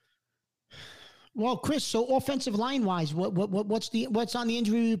ball. Well, Chris, so offensive line wise, what's on the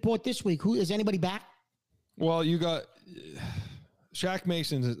injury report this week? Who is anybody back? Well, you got Shaq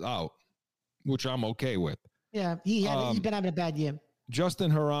Mason is out, which I'm okay with. Yeah, he's been having a bad year.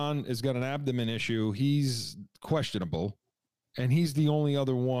 Justin Herron has got an abdomen issue. He's questionable, and he's the only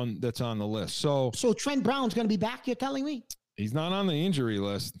other one that's on the list. So Trent Brown's going to be back, you're telling me? He's not on the injury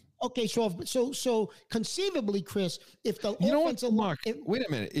list. Okay, so conceivably, Chris, if the you know what, Mark, wait a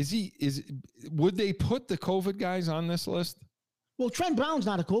minute, would they put the COVID guys on this list? Well, Trent Brown's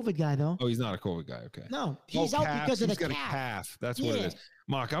not a COVID guy, though. Oh, he's not a COVID guy. Okay. No, he's out because of the calf. He's got a calf. That's what it is.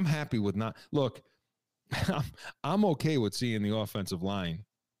 Mark, I'm happy with not. Look, I'm okay with seeing the offensive line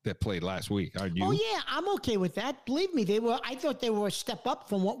that played last week. Aren't you? Oh yeah, I'm okay with that. Believe me, I thought they were a step up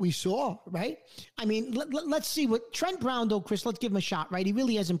from what we saw. Right? I mean, let's see what Trent Brown, though, Chris. Let's give him a shot. Right? He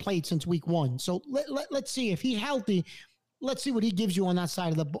really hasn't played since week 1. So let's see if he's healthy. Let's see what he gives you on that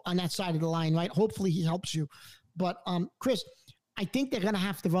side of the line. Right? Hopefully, he helps you. But Chris, I think they're going to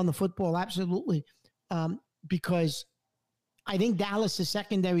have to run the football absolutely, because I think Dallas'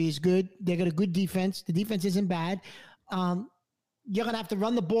 secondary is good. They got a good defense. The defense isn't bad. You're going to have to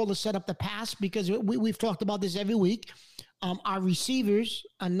run the ball to set up the pass, because we've talked about this every week. Our receivers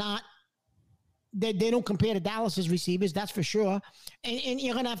are not – they don't compare to Dallas's receivers, that's for sure. And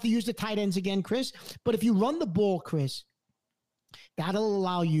you're going to have to use the tight ends again, Chris. But if you run the ball, Chris, that'll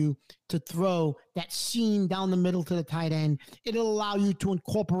allow you to throw that seam down the middle to the tight end. It'll allow you to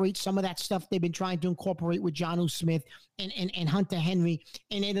incorporate some of that stuff they've been trying to incorporate with Jonnu Smith and Hunter Henry.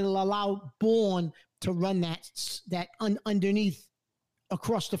 And it'll allow Bourne to run that underneath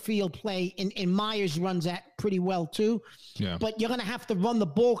across the field play. And Myers runs that pretty well too. Yeah. But you're going to have to run the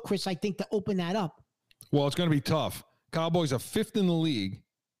ball, Chris, I think, to open that up. Well, it's going to be tough. Cowboys are 5th in the league,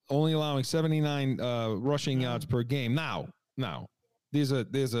 only allowing 79 rushing yards per game. Now, there's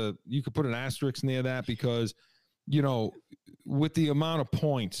a you could put an asterisk near that, because, you know, with the amount of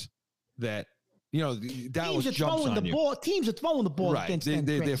points that Dallas jumps on you. Teams are throwing the ball right. against them.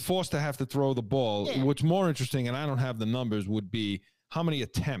 They're forced to have to throw the ball. Yeah. What's more interesting, and I don't have the numbers, would be how many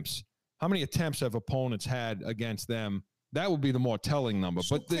attempts have opponents had against them. That would be the more telling number.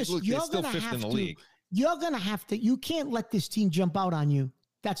 So but Chris, they're still fifth in the league. You're going to have to. You can't let this team jump out on you.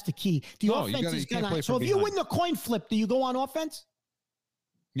 That's the key. The offense is going to. So if you win the coin flip, do you go on offense?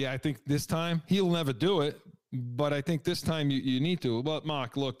 Yeah, I think this time he'll never do it. But I think this time you need to. But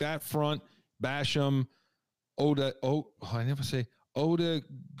Mark, look, that front, Basham, Gazua,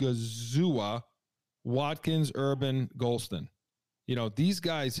 Watkins, Urban, Golston. These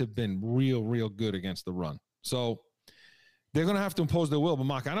guys have been real good against the run. So they're going to have to impose their will. But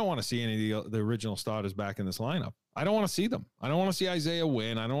Mark, I don't want to see any of the original starters back in this lineup. I don't want to see them. I don't want to see Isaiah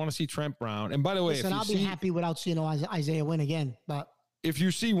Wynn. I don't want to see Trent Brown. And by the way, I'll be happy without seeing Isaiah Wynn again. But if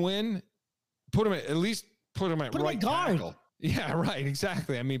you see Wynn, put him at right guard. Tackle. Yeah, right.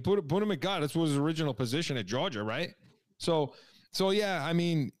 Exactly. I mean, put him at guard. That's his original position at Georgia, right? So yeah, I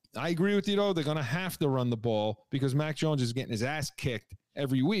mean, I agree with you, though. They're going to have to run the ball because Mac Jones is getting his ass kicked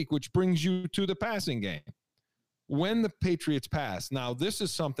every week, which brings you to the passing game. When the Patriots pass, now this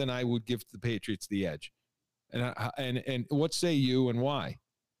is something I would give the Patriots the edge. And what say you and why?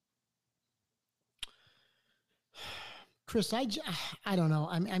 Chris, I don't know.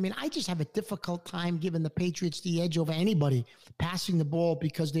 I mean, I just have a difficult time giving the Patriots the edge over anybody passing the ball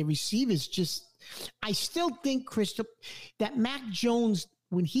because their receivers just – I still think, Chris, that Mac Jones,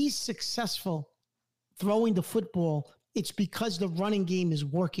 when he's successful throwing the football, it's because the running game is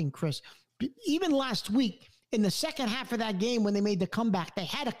working, Chris. Even last week, in the second half of that game when they made the comeback, they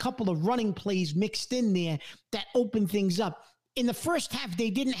had a couple of running plays mixed in there that opened things up. In the first half, they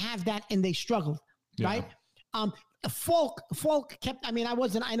didn't have that, and they struggled, right? Falk kept, I know I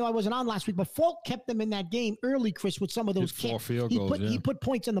wasn't on last week, but Falk kept them in that game early, Chris, with some of those kicks. He put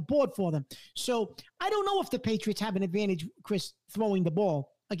points on the board for them. So I don't know if the Patriots have an advantage, Chris, throwing the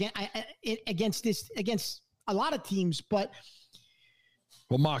ball against a lot of teams, but.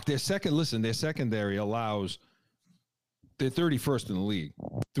 Well, Mark, their secondary allows, they're 31st in the league,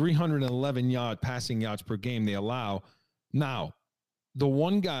 311 passing yards per game they allow. Now, the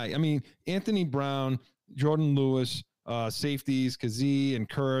one guy, I mean, Anthony Brown, Jordan Lewis, safeties, Kazee and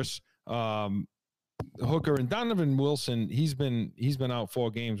Curse, Hooker, and Donovan Wilson, he's been out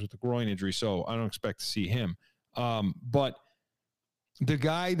 4 games with a groin injury, so I don't expect to see him. But the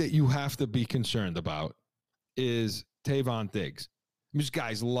guy that you have to be concerned about is Tavon Diggs. This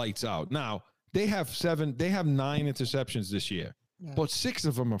guy's lights out. Now, they have 9 interceptions this year, but 6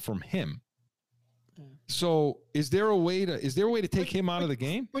 of them are from him. So is there a way to take him out of the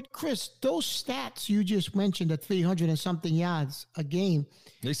game? But Chris, those stats you just mentioned at 300 and something yards a game,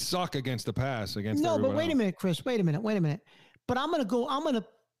 they suck against the pass against No, but wait else. A minute, Chris. Wait a minute. But I'm going to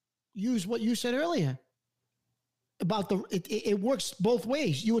use what you said earlier about it works both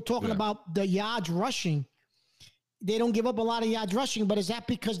ways. You were talking about the yards rushing. They don't give up a lot of yards rushing, but is that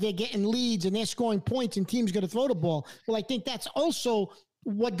because they're getting leads and they're scoring points and teams going to throw the ball? Well, I think that's also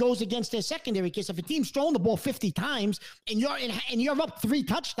what goes against their secondary. Because if a team's throwing the ball 50 times and you're up 3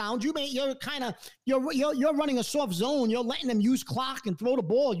 touchdowns, you're running a soft zone. You're letting them use clock and throw the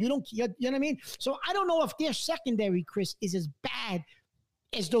ball. You know what I mean? So I don't know if their secondary, Chris, is as bad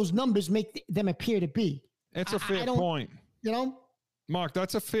as those numbers make them appear to be. That's a fair point. Mark,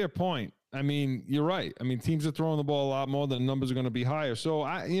 that's a fair point. I mean, you're right. I mean, teams are throwing the ball a lot more. The numbers are going to be higher. So,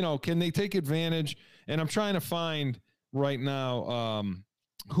 can they take advantage? And I'm trying to find right now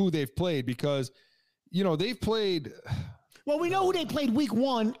who they've played because, they've played. Well, we know who they played week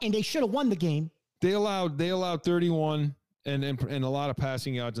 1, and they should have won the game. They allowed 31 and a lot of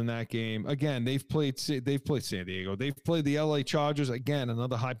passing yards in that game. Again, they've played San Diego. They've played the LA Chargers. Again,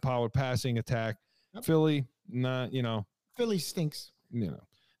 another high-powered passing attack. Yep. Philly, Philly stinks.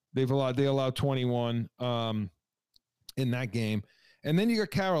 They allowed 21 in that game. And then you got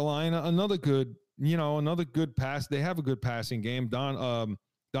Carolina, another good pass. They have a good passing game.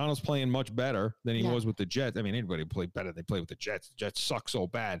 Donald's playing much better than he was with the Jets. I mean, anybody play better, they play with the Jets. The Jets suck so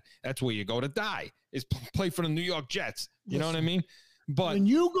bad. That's where you go to die, is play for the New York Jets. You know what I mean? But when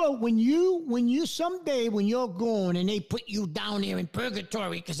you're going and they put you down there in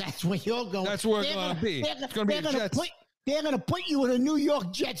purgatory, because that's where you're going. That's where it's going to be. It's going to be the Jets. They're going to put you in a New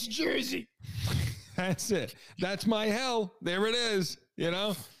York Jets jersey. That's it. That's my hell. There it is.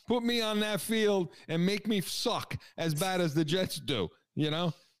 Put me on that field and make me suck as bad as the Jets do.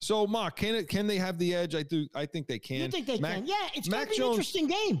 So Mark, can they have the edge? I think they can. You think they can? Yeah, it's going to be an interesting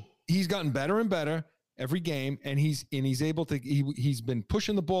game. He's gotten better and better every game, and he's able to. He's been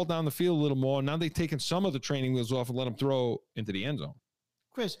pushing the ball down the field a little more. Now they've taken some of the training wheels off and let him throw into the end zone.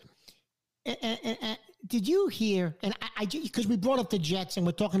 Chris, Did you hear? And I because we brought up the Jets and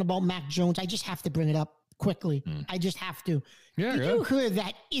we're talking about Mac Jones. I just have to bring it up quickly. I just have to. Yeah. Did you hear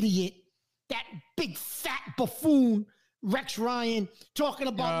that idiot, that big fat buffoon, Rex Ryan, talking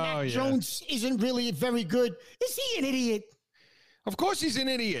about Mac Jones isn't really very good? Is he an idiot? Of course he's an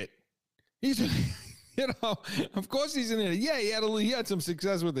idiot. He's, of course he's an idiot. Yeah, he had some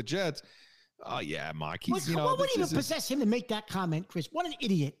success with the Jets. Oh yeah, Mark. What would even possess him to make that comment, Chris? What an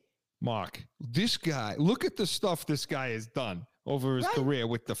idiot. Mark, this guy, look at the stuff this guy has done over his career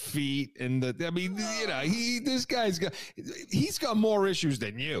with the feet and he's got more issues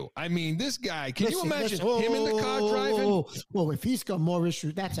than you. I mean, this guy, can you imagine him in the car driving? Well, if he's got more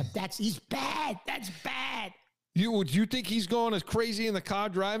issues, he's bad. That's bad. Do you think he's going as crazy in the car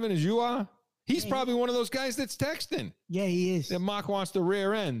driving as you are? He's probably one of those guys that's texting. Yeah, he is. That Mark wants the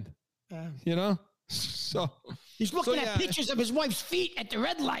rear end. So he's looking at pictures of his wife's feet at the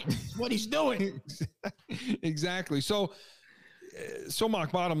red light. That's what he's doing. Exactly. So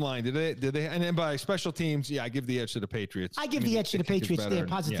Mark, bottom line, did they? And then by special teams, I give the edge to the Patriots. I give the edge to the Patriots there,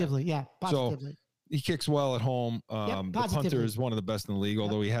 positively. Yeah, positively. So he kicks well at home. The punter is one of the best in the league,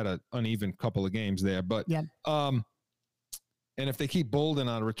 although he had an uneven couple of games there. But and if they keep Bolden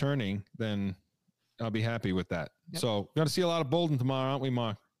on returning, then I'll be happy with that. Yep. So we're going to see a lot of Bolden tomorrow, aren't we,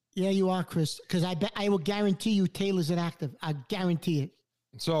 Mark? Yeah, you are, Chris, because I will guarantee you Taylor's inactive. I guarantee it.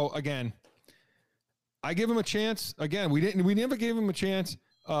 So, again, I give him a chance. Again, we never gave him a chance.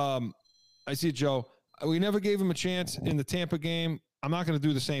 I see it, Joe. We never gave him a chance in the Tampa game. I'm not going to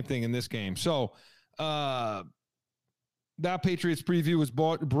do the same thing in this game. So, that Patriots preview was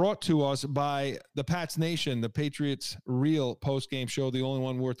brought to us by the Pats Nation, the Patriots Real post-game show, the only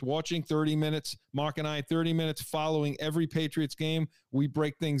one worth watching. 30 minutes, Mark and I, 30 minutes following every Patriots game. We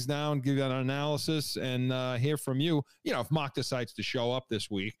break things down, give you an analysis, and hear from you. If Mark decides to show up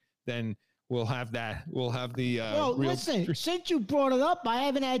this week, then we'll have that. We'll have the well, listen, since you brought it up, I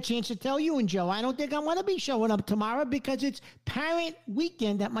haven't had a chance to tell you and Joe. I don't think I'm going to be showing up tomorrow because it's parent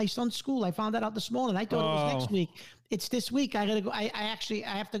weekend at my son's school. I found that out this morning. I thought it was next week. It's this week. I got to go. I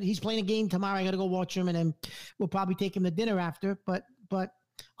have to. He's playing a game tomorrow. I got to go watch him, and then we'll probably take him to dinner after. But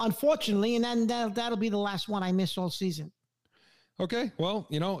unfortunately, and then that'll be the last one I miss all season. Okay. Well,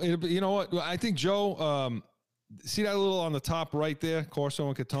 you know what? I think Joe. See that little on the top right there, Corso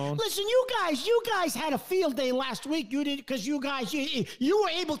and Catone? Listen, you guys had a field day last week. You did because you guys you were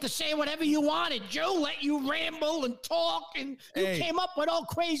able to say whatever you wanted. Joe let you ramble and talk, and you came up with all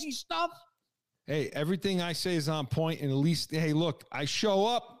crazy stuff. Hey, everything I say is on point, and at least, hey, look, I show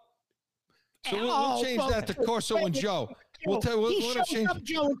up. So we'll change that to Corso and Joe. We'll tell you. He shows up,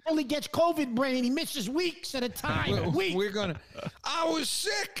 Joe, until he gets COVID brain. He misses weeks at a time. We're gonna. I was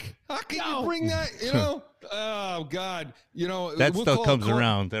sick. How can you bring that? Oh God. That still comes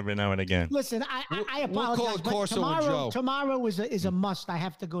around every now and again. Listen, I apologize. We'll call it Corso and Joe. Tomorrow is a must. I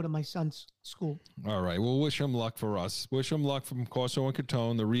have to go to my son's school. All right. Well, wish him luck for us. Wish him luck from Corso and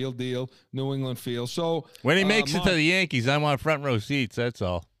Catone, the real deal, New England feel. So when he makes it to the Yankees, I want front row seats. That's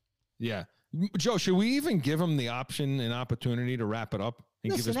all. Yeah. Joe, should we even give him the option and opportunity to wrap it up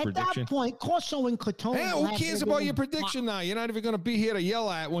and give his prediction? At that point, Corso and Catone. Hey, who cares about your prediction now? You're not even going to be here to yell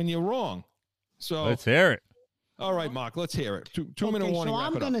at when you're wrong. So let's hear it. All right, Mark, let's hear it. Two-minute warning. So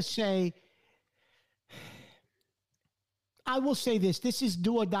I'm going to say, I will say this. This is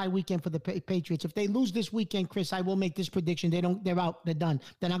do or die weekend for the Patriots. If they lose this weekend, Chris, I will make this prediction. They're out. They're done.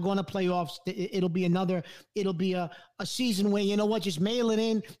 They're not going to playoffs. It'll be a season where, you know what, just mail it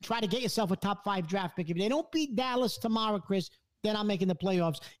in. Try to get yourself a top 5 draft pick. If they don't beat Dallas tomorrow, Chris, then I'm making the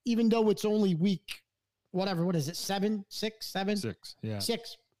playoffs, even though it's only week, whatever. What is it? 7, 6, 7? 6. Yeah.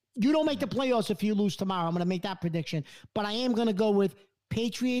 6. You don't make the playoffs if you lose tomorrow. I'm going to make that prediction. But I am going to go with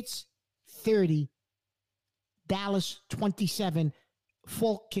Patriots 30, Dallas 27.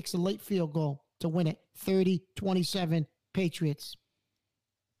 Falk kicks a late field goal to win it. 30-27 Patriots.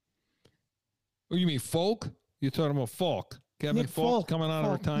 Oh, you mean Falk? You're talking about Falk. Kevin Falk coming out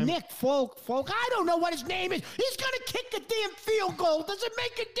of retirement. Nick Falk. I don't know what his name is. He's going to kick a damn field goal. Does it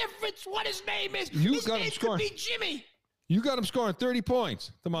make a difference what his name is? His name could be Jimmy. You got them scoring 30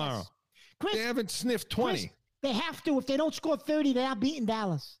 points tomorrow. Yes. Chris, they haven't sniffed 20. Chris, they have to. If they don't score 30, they're not beating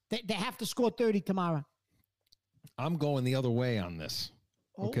Dallas. They have to score 30 tomorrow. I'm going the other way on this.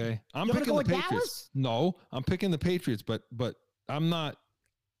 Oh, okay? I'm picking the Patriots. Dallas? No, I'm picking the Patriots, but I'm not,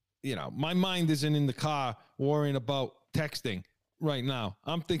 my mind isn't in the car worrying about texting right now.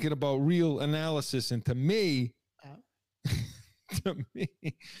 I'm thinking about real analysis. And to me,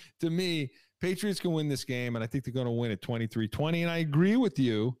 to me, Patriots can win this game, and I think they're going to win it 23-20. And I agree with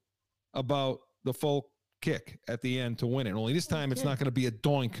you about the full kick at the end to win it. Only this time it's not going to be a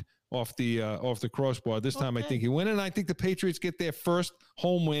doink off the crossbar. This time I Okay. think he win, and I think the Patriots get their first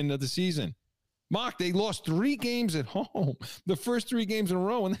home win of the season. Mark, they lost 3 games at home. The first 3 games in a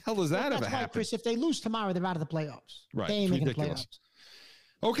row. When the hell does that ever That's why, happen? Chris, if they lose tomorrow, they're out of the playoffs. Right. They ain't It's making the ridiculous.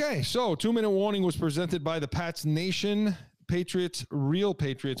 playoffs. Okay, so 2-minute warning was presented by the Pats Nation Patriots, Real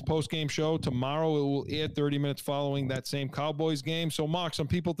Patriots post-game show. Tomorrow it will air 30 minutes following that same Cowboys game. So, Mark, some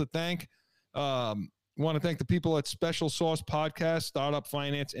people to thank. Want to thank the people at Special Sauce Podcast, Startup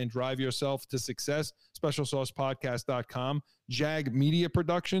Finance, and Drive Yourself to Success, specialsaucepodcast.com, Jag Media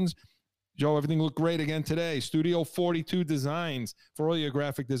Productions. Joe, everything looked great again today. Studio 42 Designs for all your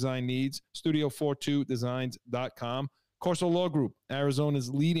graphic design needs, studio42designs.com. Corso Law Group, Arizona's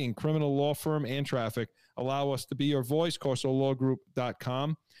leading criminal law firm and traffic. Allow us to be your voice,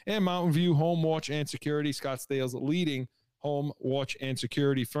 corsolawgroup.com. And Mountain View Home Watch and Security, Scottsdale's leading home watch and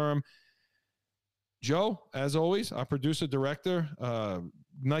security firm. Joe, as always, our producer director,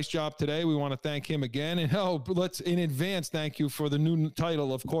 nice job today. We want to thank him again. And let's in advance thank you for the new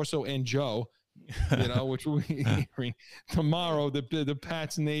title of Corso and Joe, which we'll be hearing tomorrow, the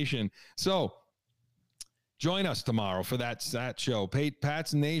Pats Nation. So join us tomorrow for that show.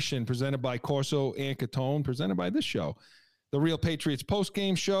 Pats Nation, presented by Corso and Catone, presented by this show. The Real Patriots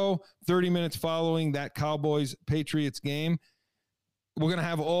post-game show, 30 minutes following that Cowboys-Patriots game. We're going to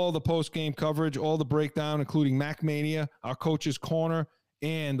have all the post-game coverage, all the breakdown, including Mac Mania, our coach's corner,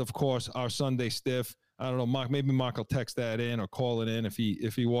 and, of course, our Sunday stiff. I don't know, Mark, maybe Mark will text that in or call it in if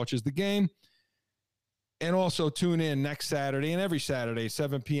he watches the game. And also tune in next Saturday and every Saturday,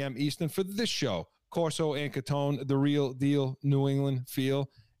 7 p.m. Eastern, for this show, Corso and Catone, the Real Deal New England Feel.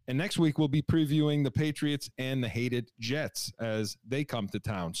 And next week, we'll be previewing the Patriots and the hated Jets as they come to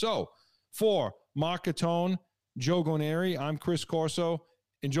town. So, for Mark Catone, Joe Goneri, I'm Chris Corso.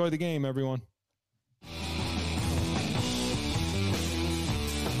 Enjoy the game, everyone.